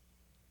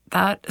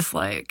is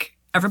like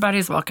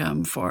everybody's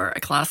welcome for a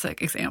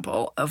classic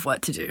example of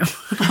what to do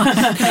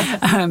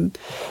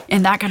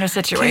in that kind of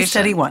situation. Case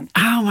study 1.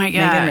 Oh my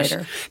gosh. Megan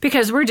Rader.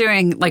 Because we're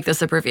doing like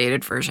this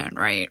abbreviated version,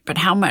 right? But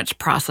how much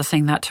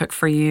processing that took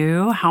for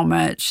you, how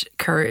much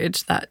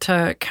courage that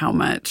took, how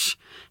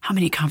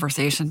many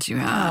conversations you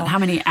had, how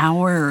many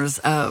hours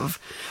of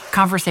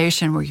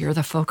conversation where you're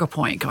the focal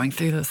point going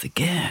through this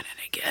again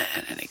and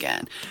again and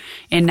again.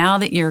 And now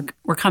that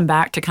we're come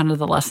back to kind of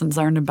the lessons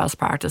learned and best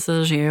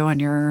practices you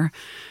and your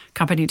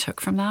company took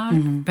from that.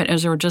 Mm-hmm. But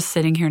as we're just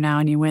sitting here now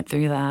and you went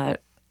through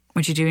that,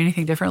 would you do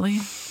anything differently?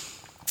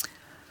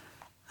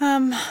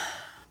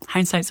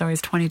 Hindsight's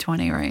always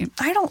 20/20, right?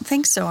 I don't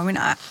think so. I mean,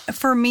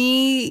 for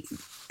me,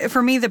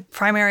 the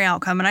primary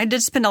outcome, and I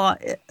did spend a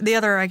lot. The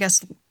other, I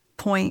guess,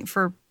 point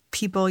for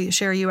people,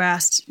 you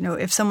asked,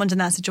 if someone's in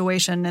that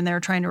situation and they're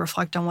trying to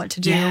reflect on what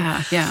to do.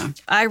 Yeah.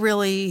 I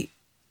really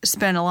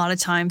spend a lot of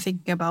time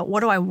thinking about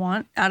what do I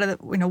want out of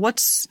it.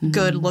 What's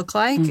good look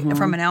like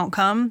from an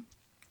outcome.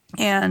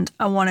 And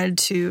I wanted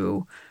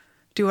to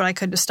do what I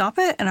could to stop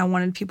it, and I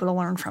wanted people to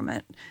learn from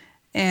it.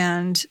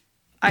 And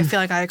I feel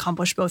like I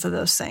accomplished both of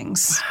those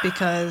things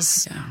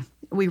because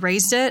we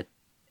raised it.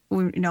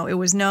 It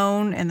was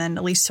known, and then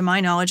at least to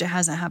my knowledge, it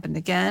hasn't happened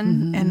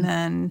again. And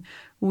then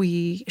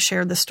we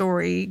shared the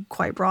story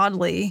quite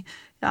broadly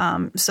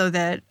so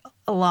that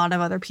a lot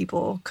of other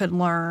people could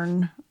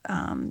learn.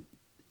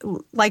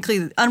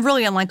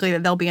 Really unlikely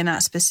that they'll be in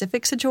that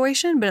specific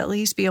situation, but at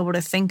least be able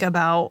to think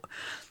about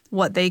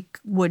what they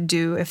would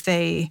do if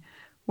they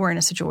were in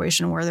a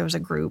situation where there was a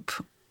group,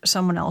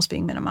 someone else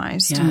being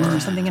minimized or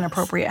something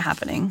inappropriate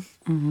happening.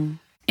 Mm-hmm.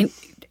 And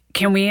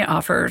can we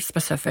offer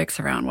specifics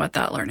around what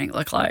that learning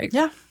looked like?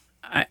 Yeah.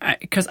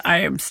 Because I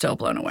am still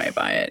blown away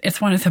by it.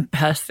 It's one of the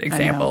best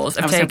examples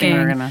of taking.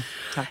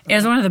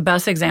 It's one of the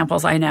best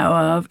examples I know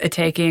of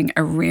taking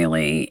a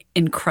really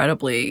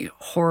incredibly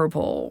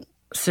horrible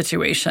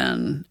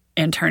situation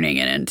and turning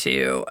it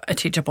into a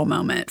teachable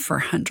moment for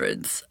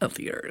hundreds of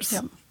leaders.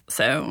 Yep.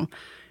 So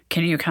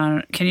can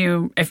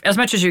you, if, as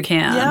much as you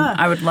can,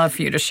 I would love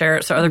for you to share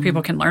it so other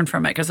people can learn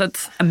from it, because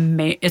it's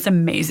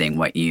amazing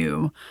what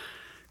you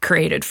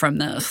created from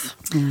this.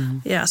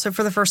 Yeah. So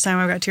for the first time,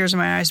 I've got tears in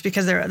my eyes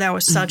because that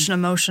was such an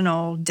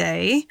emotional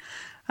day.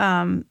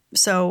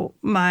 So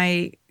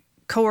my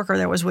coworker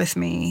that was with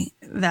me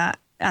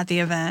at the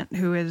event,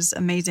 who is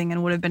amazing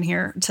and would have been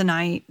here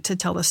tonight to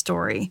tell the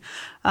story,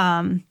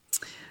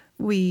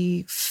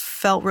 we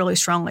felt really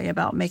strongly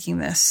about making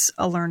this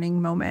a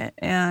learning moment.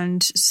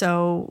 And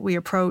so we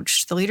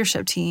approached the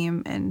leadership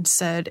team and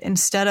said,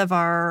 instead of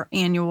our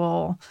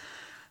annual,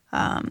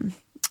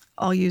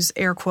 I'll use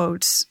air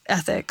quotes,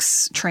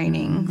 ethics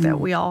training that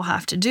we all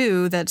have to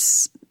do,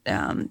 that's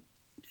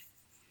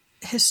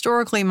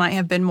historically might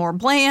have been more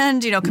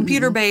bland,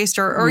 computer-based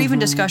or even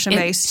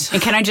discussion-based.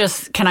 And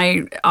can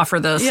I offer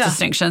this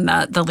distinction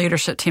that the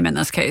leadership team in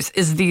this case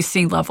is the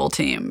C-level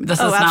team. This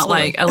is not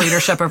like a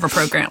leadership of a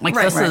program. Like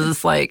this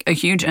is like a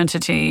huge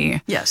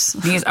entity. Yes.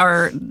 These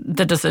are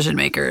the decision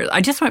makers. I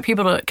just want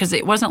people to, because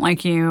it wasn't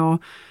like you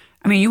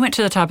went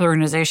to the top of the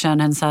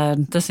organization and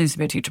said, this needs to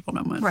be a teachable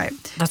moment. Right.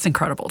 That's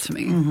incredible to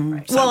me.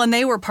 Right. So, and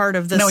they were part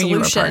of the solution you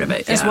were part of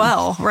it, as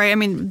well, right? I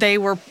mean, they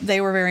were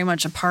very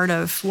much a part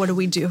of what do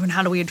we do and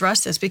how do we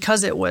address this,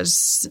 because it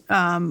was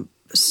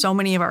so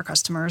many of our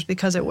customers,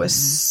 because it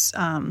was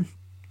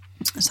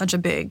such a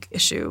big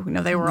issue.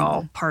 They were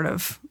all part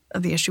of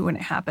the issue when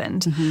it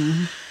happened.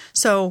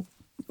 So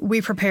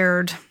we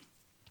prepared,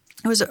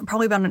 it was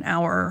probably about an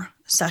hour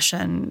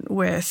session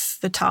with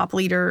the top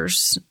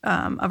leaders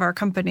of our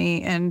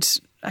company, and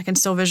I can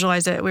still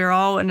visualize it. We were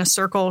all in a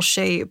circle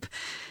shape,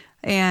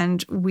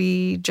 and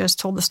we just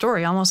told the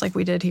story almost like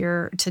we did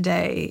here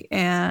today.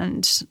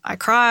 And I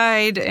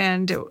cried,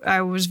 and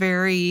I was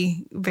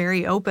very,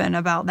 very open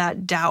about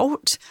that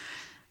doubt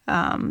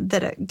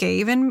that it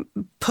gave and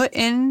put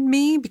in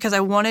me, because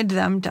I wanted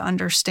them to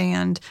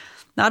understand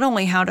not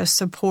only how to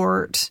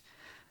support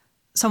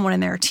someone in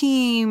their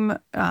team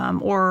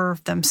or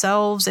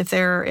themselves if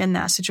they're in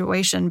that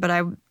situation, but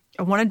I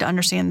wanted to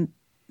understand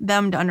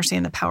them to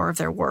understand the power of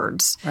their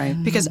words. Right.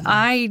 Because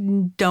I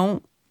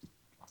don't,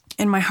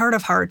 in my heart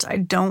of hearts, I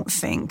don't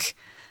think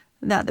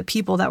that the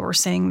people that were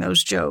saying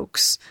those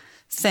jokes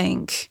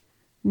think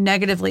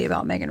negatively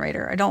about Megan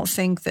Rader. I don't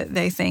think that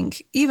they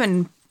think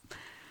even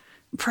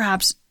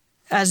perhaps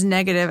as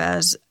negative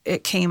as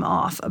it came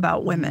off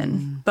about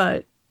women,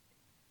 but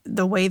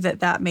the way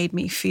that made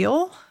me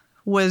feel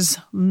was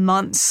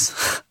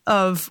months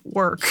of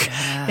work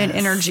and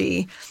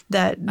energy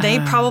that they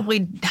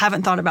probably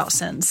haven't thought about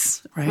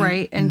since,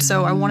 right? And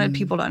so I wanted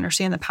people to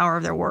understand the power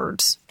of their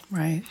words.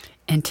 Right.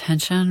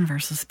 Intention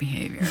versus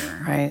behavior.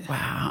 Right.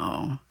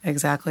 Wow.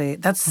 Exactly.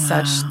 That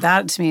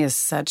to me is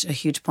such a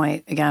huge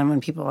point. Again,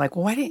 when people are like,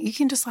 well, why didn't you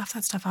can just laugh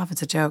that stuff off?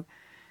 It's a joke.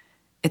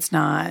 It's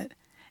not.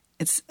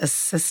 It's a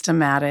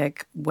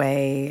systematic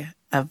way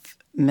of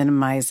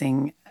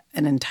minimizing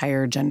an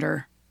entire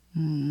gender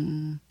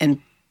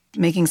and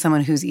making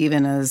someone who's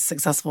even as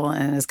successful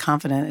and as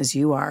confident as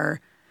you are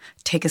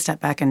take a step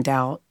back and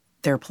doubt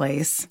their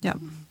place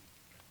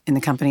in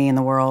the company, in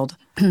the world.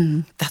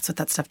 That's what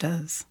that stuff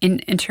does.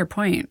 And to your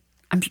point,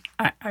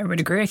 I would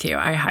agree with you.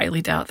 I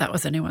highly doubt that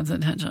was anyone's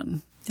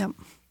intention. Yep.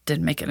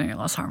 Didn't make it any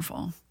less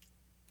harmful.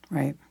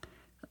 Right.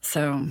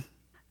 So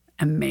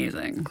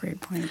amazing.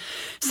 Great point.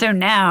 So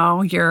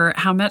now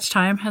how much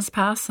time has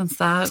passed since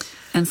that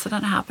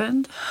incident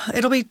happened?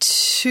 It'll be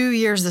 2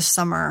 years this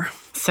summer.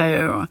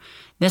 So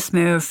this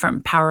move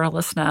from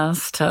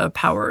powerlessness to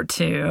power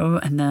to,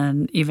 and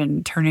then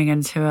even turning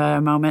into a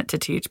moment to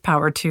teach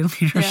power to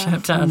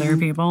leadership to other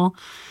people.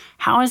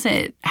 How has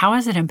it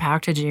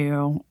impacted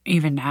you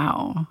even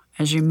now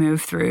as you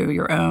move through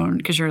your own,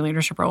 because your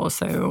leadership role is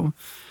so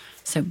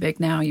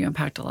big now, you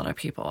impact a lot of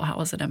people. How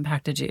has it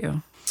impacted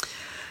you?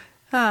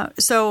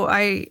 So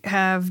I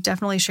have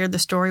definitely shared the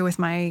story with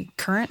my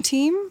current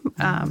team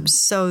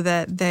so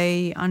that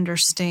they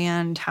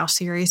understand how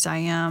serious I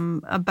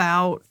am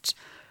about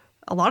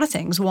a lot of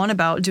things. One,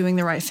 about doing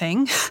the right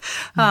thing,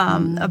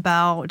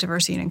 about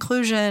diversity and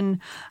inclusion,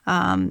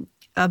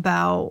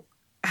 about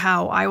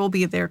how I will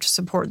be there to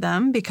support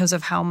them because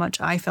of how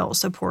much I felt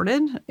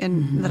supported,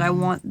 and that I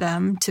want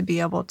them to be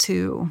able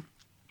to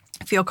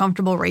feel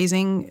comfortable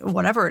raising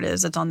whatever it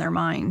is that's on their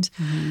mind.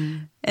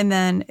 And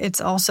then it's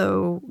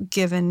also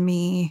given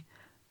me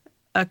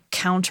a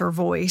counter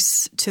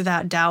voice to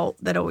that doubt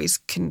that always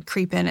can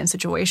creep in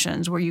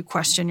situations where you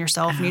question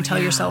yourself and you tell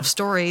yourself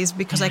stories,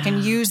 because I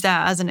can use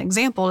that as an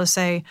example to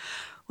say,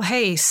 well,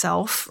 hey,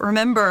 self,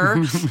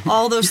 remember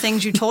all those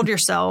things you told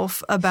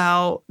yourself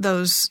about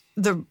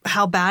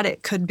how bad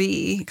it could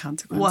be.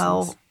 Consequences.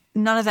 Well,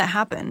 none of that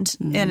happened.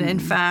 And in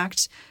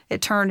fact,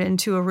 it turned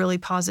into a really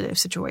positive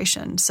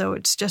situation. So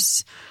it's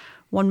just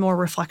one more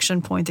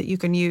reflection point that you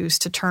can use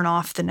to turn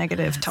off the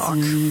negative talk.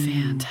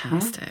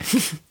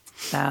 Fantastic.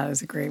 That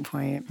is a great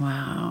point.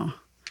 Wow.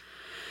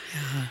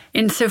 Yeah.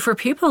 And so for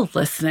people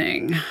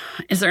listening,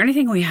 is there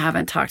anything we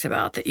haven't talked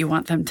about that you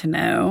want them to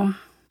know?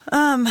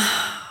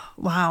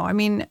 Wow. I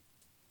mean,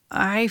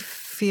 I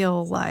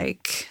feel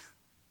like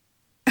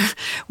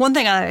one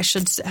thing I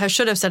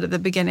should have said at the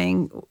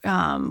beginning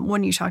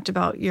when you talked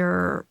about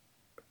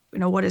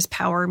what does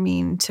power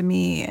mean to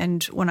me?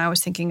 And when I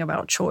was thinking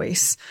about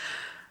choice,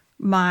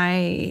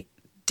 my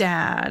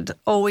dad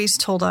always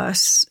told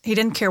us he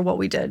didn't care what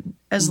we did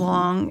as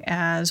long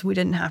as we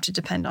didn't have to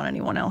depend on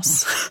anyone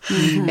else.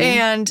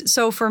 And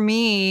so for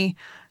me,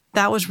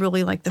 that was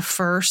really like the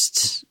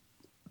first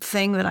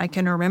thing that I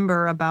can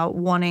remember about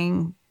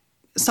wanting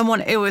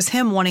someone. It was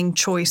him wanting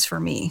choice for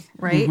me,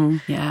 right?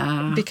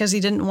 Yeah. Because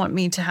he didn't want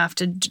me to have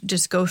to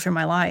just go through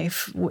my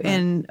life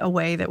in a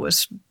way that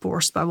was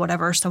forced by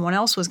whatever someone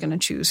else was going to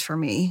choose for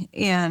me.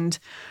 And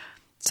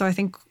so I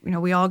think,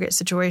 we all get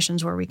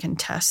situations where we can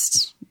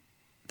test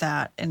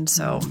that. And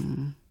so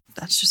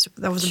that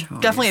was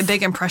definitely a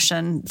big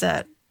impression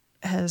that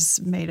has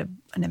made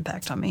an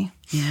impact on me.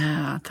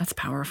 Yeah, that's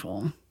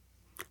powerful.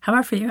 How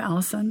about for you,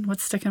 Allison?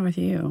 What's sticking with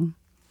you?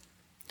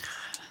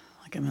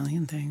 Like a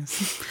million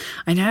things.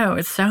 I know.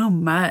 It's so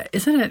much.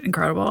 Isn't it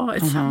incredible?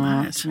 It's so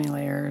much. So many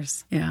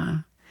layers. Yeah.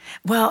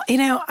 Well,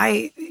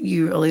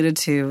 you alluded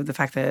to the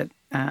fact that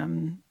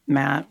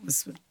Matt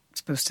was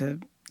supposed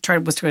to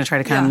going to try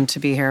to come to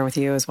be here with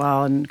you as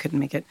well and couldn't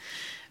make it.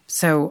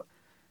 So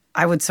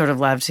I would sort of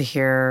love to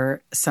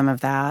hear some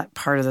of that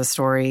part of the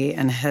story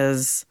and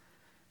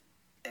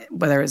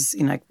whether it's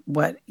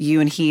what you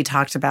and he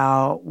talked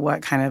about,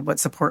 what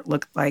support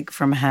looked like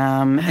from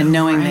him, and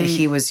knowing that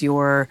he was you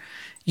were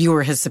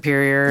his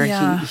superior.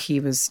 Yeah.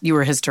 You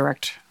were his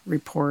direct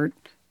report.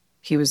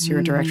 He was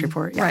your direct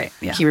report. Yeah. Right.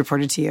 Yeah. He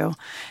reported to you,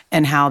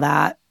 and how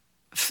that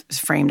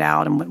framed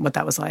out and what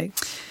that was like.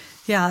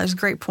 Yeah, that's a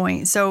great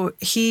point. So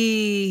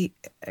he,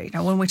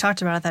 when we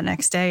talked about it that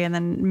next day and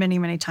then many,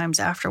 many times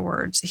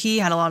afterwards, he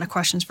had a lot of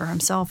questions for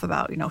himself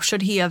about,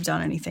 should he have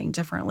done anything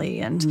differently?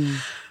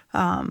 And,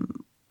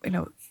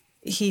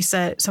 he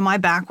said, so my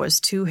back was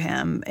to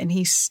him, and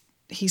he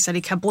said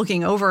he kept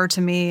looking over to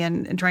me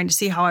and trying to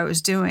see how I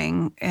was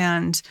doing.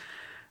 And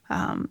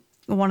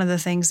one of the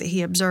things that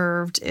he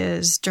observed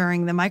is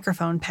during the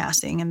microphone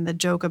passing and the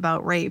joke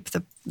about rape,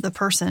 the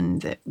person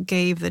that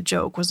gave the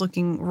joke was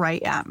looking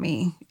right at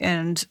me.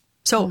 And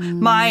so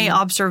my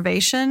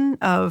observation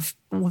of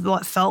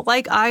what felt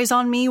like eyes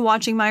on me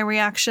watching my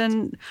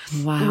reaction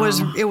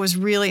was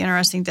really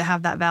interesting to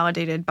have that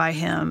validated by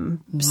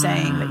him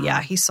saying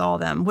that, he saw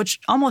them, which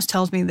almost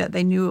tells me that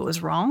they knew it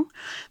was wrong,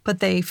 but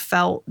they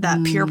felt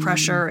that peer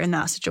pressure in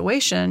that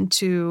situation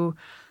to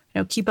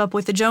keep up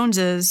with the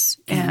Joneses.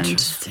 And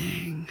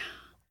interesting.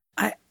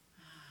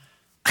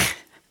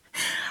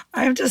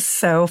 I'm just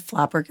so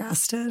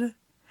flabbergasted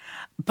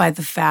by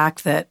the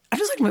fact that I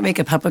just like to make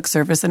a public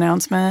service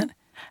announcement.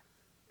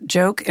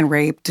 Joke and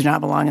rape do not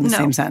belong in the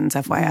same sentence,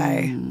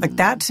 FYI. Like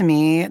that to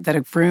me, that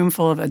a room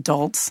full of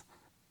adults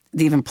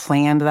that even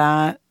planned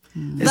that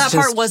That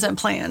part wasn't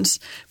planned,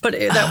 but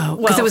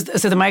because it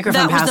was so the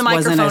microphone pass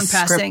wasn't a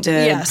scripted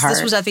Yes, part.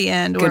 this was at the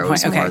end where it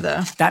was more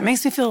the. That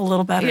makes me feel a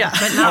little better. Yeah,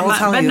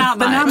 but not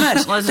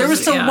much. There was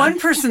still one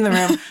person in the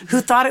room who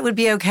thought it would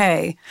be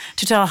okay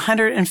to tell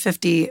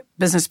 150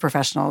 business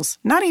professionals,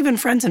 not even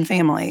friends and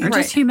family, or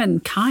just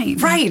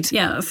humankind, right?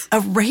 Yes, a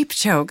rape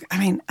joke. I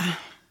mean,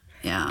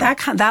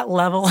 that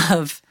level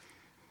of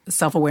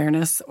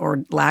self-awareness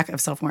or lack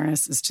of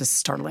self-awareness is just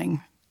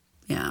startling.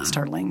 Yeah,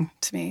 startling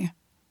to me.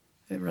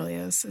 It really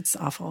is. It's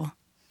awful.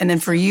 And then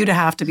for you to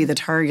have to be the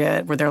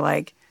target where they're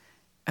like,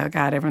 oh,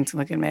 God, everyone's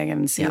going to look at Megan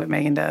and see what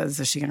Megan does.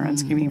 Is she going to run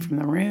screaming from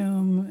the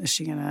room? Is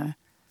she going to?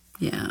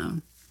 Yeah.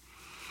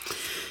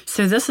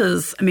 So this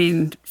is, I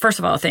mean, first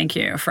of all, thank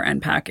you for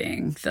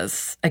unpacking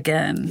this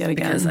again. Yet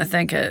again. Because I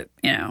think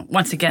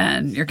once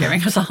again, you're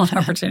giving us all an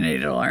opportunity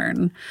to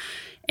learn.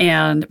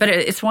 But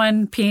it's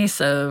one piece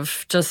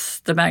of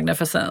just the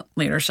magnificent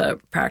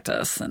leadership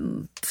practice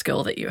and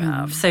skill that you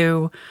have.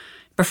 So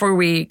before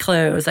we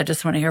close, I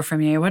just want to hear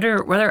from you. What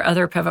are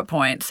other pivot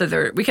points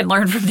so we can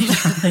learn from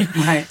these really,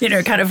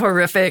 right. Kind of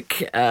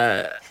horrific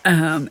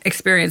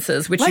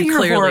experiences, which Let you your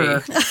clearly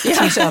horror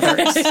teach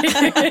others.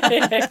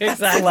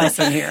 Exactly.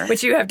 Lesson here,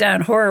 which you have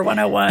done. Horror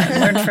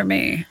 101, learned from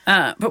me.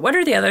 But what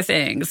are the other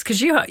things? Because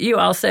you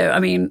also, I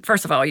mean,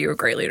 first of all, you were a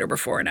great leader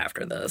before and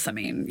after this. I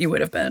mean, you would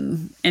have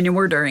been, and you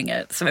were during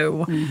it.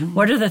 So,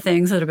 what are the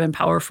things that have been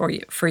powerful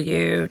for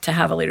you to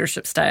have a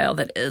leadership style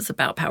that is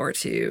about power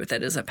to,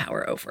 that isn't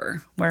power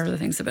over? What are the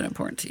things that have been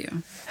important to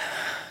you?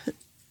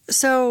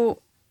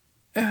 So,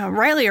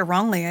 rightly or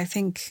wrongly, I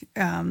think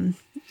I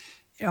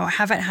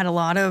haven't had a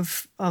lot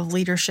of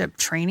leadership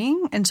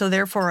training, and so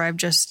therefore I've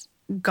just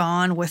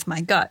gone with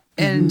my gut,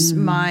 and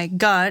my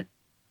gut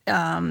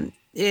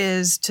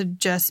is to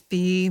just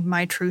be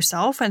my true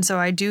self, and so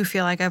I do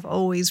feel like I've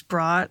always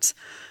brought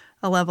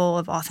a level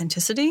of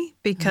authenticity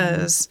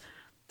because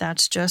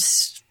that's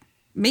just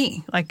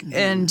me.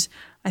 And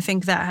I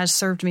think that has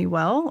served me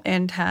well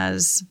and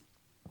has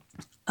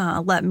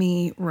let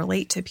me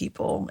relate to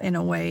people in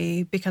a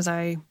way because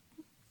I,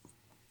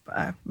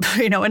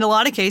 in a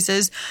lot of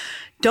cases,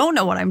 don't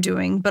know what I'm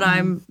doing, but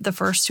I'm the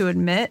first to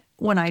admit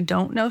when I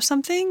don't know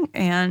something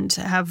and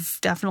have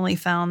definitely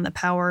found the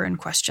power in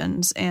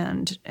questions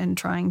and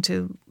trying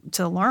to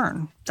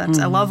learn. I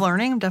love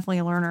learning. I'm definitely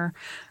a learner,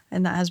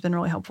 and that has been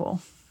really helpful.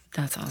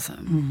 That's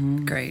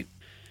awesome. Great.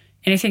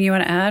 Anything you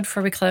want to add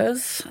before we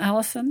close,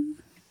 Allison?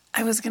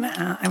 I was going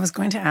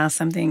to ask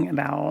something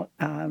about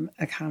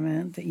a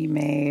comment that you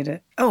made.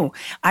 Oh,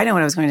 I know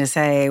what I was going to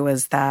say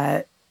was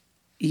that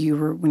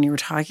when you were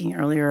talking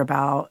earlier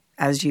about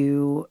as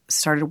you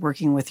started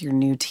working with your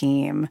new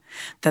team,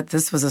 that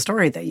this was a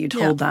story that you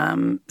told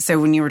them. So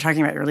when you were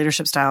talking about your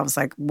leadership style, I was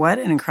like, what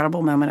an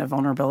incredible moment of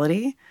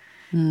vulnerability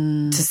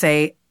to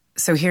say,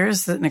 so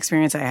here's an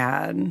experience I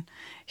had.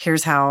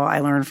 Here's how I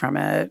learned from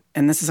it.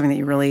 And this is something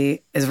that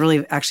is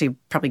really actually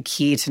probably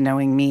key to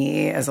knowing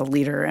me as a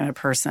leader and a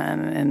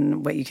person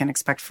and what you can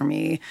expect from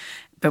me.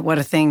 But what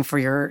a thing for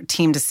your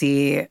team to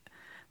see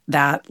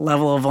that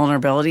level of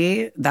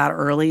vulnerability that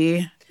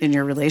early in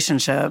your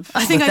relationship.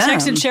 I think I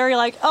texted Sherry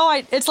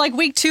it's like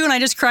week 2 and I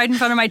just cried in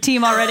front of my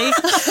team already. And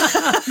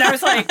I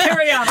was like,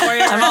 carry on,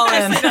 Warrior. I'm all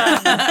in.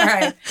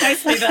 Right.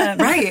 Nicely done.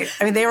 Right.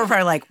 I mean, they were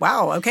probably like,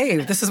 wow, okay,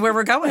 this is where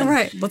we're going.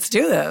 Right. Let's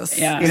do this.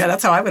 Yeah.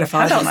 That's how I would have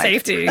felt. I felt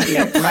safety.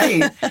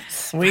 Right.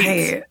 Sweet.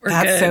 Right. We're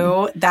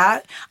good.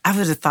 I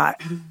would have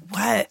thought,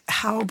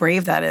 how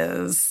brave that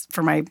is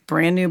for my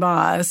brand new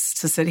boss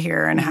to sit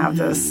here and have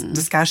this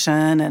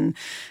discussion and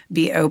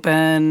be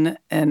open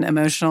and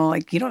emotional.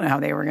 Like, you don't know how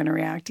they were going to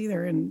react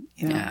either. And,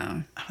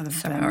 I would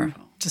have been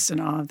just in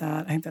awe of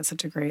that. I think that's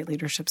such a great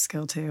leadership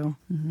skill too.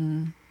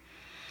 Mm-hmm.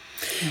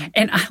 Yeah.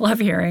 And I love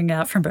hearing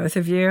that from both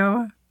of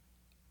you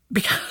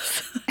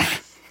because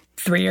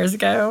 3 years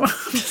ago,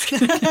 we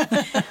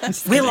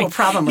had a little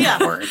problem with that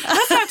word.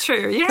 That's not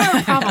true. You don't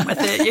have a problem with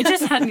it. You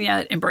just hadn't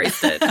yet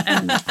embraced it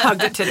and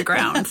hugged it to the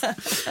ground.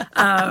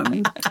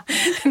 Hugged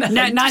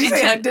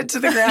it to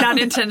the ground. Not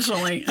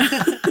intentionally.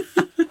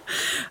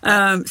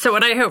 So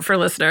what I hope for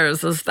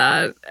listeners is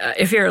that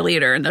if you're a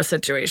leader in those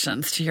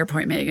situations, to your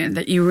point, Megan,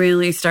 that you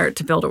really start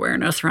to build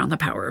awareness around the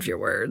power of your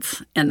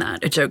words and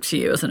that a joke to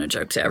you isn't a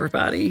joke to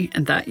everybody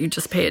and that you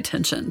just pay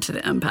attention to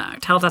the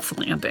impact, how that's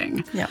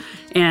landing. Yeah.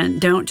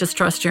 And don't just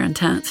trust your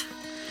intent.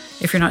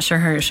 If you're not sure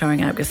how you're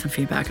showing up, get some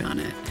feedback on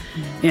it.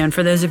 Mm-hmm. And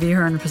for those of you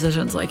who are in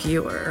positions like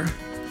you were,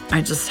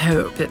 I just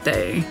hope that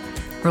they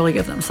really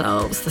give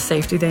themselves the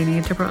safety they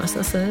need to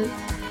process it.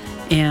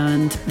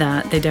 And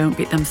that they don't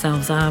beat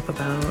themselves up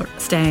about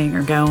staying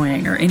or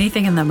going or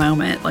anything in the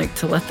moment, like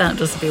to let that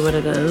just be what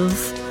it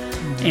is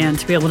and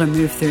to be able to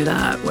move through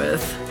that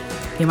with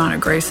the amount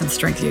of grace and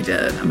strength you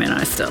did. I mean,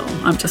 I'm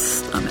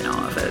in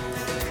awe of it.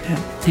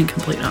 Yeah. In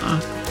complete awe.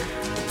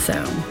 So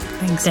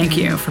thank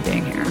you for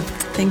being here.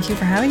 Thank you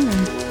for having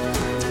me.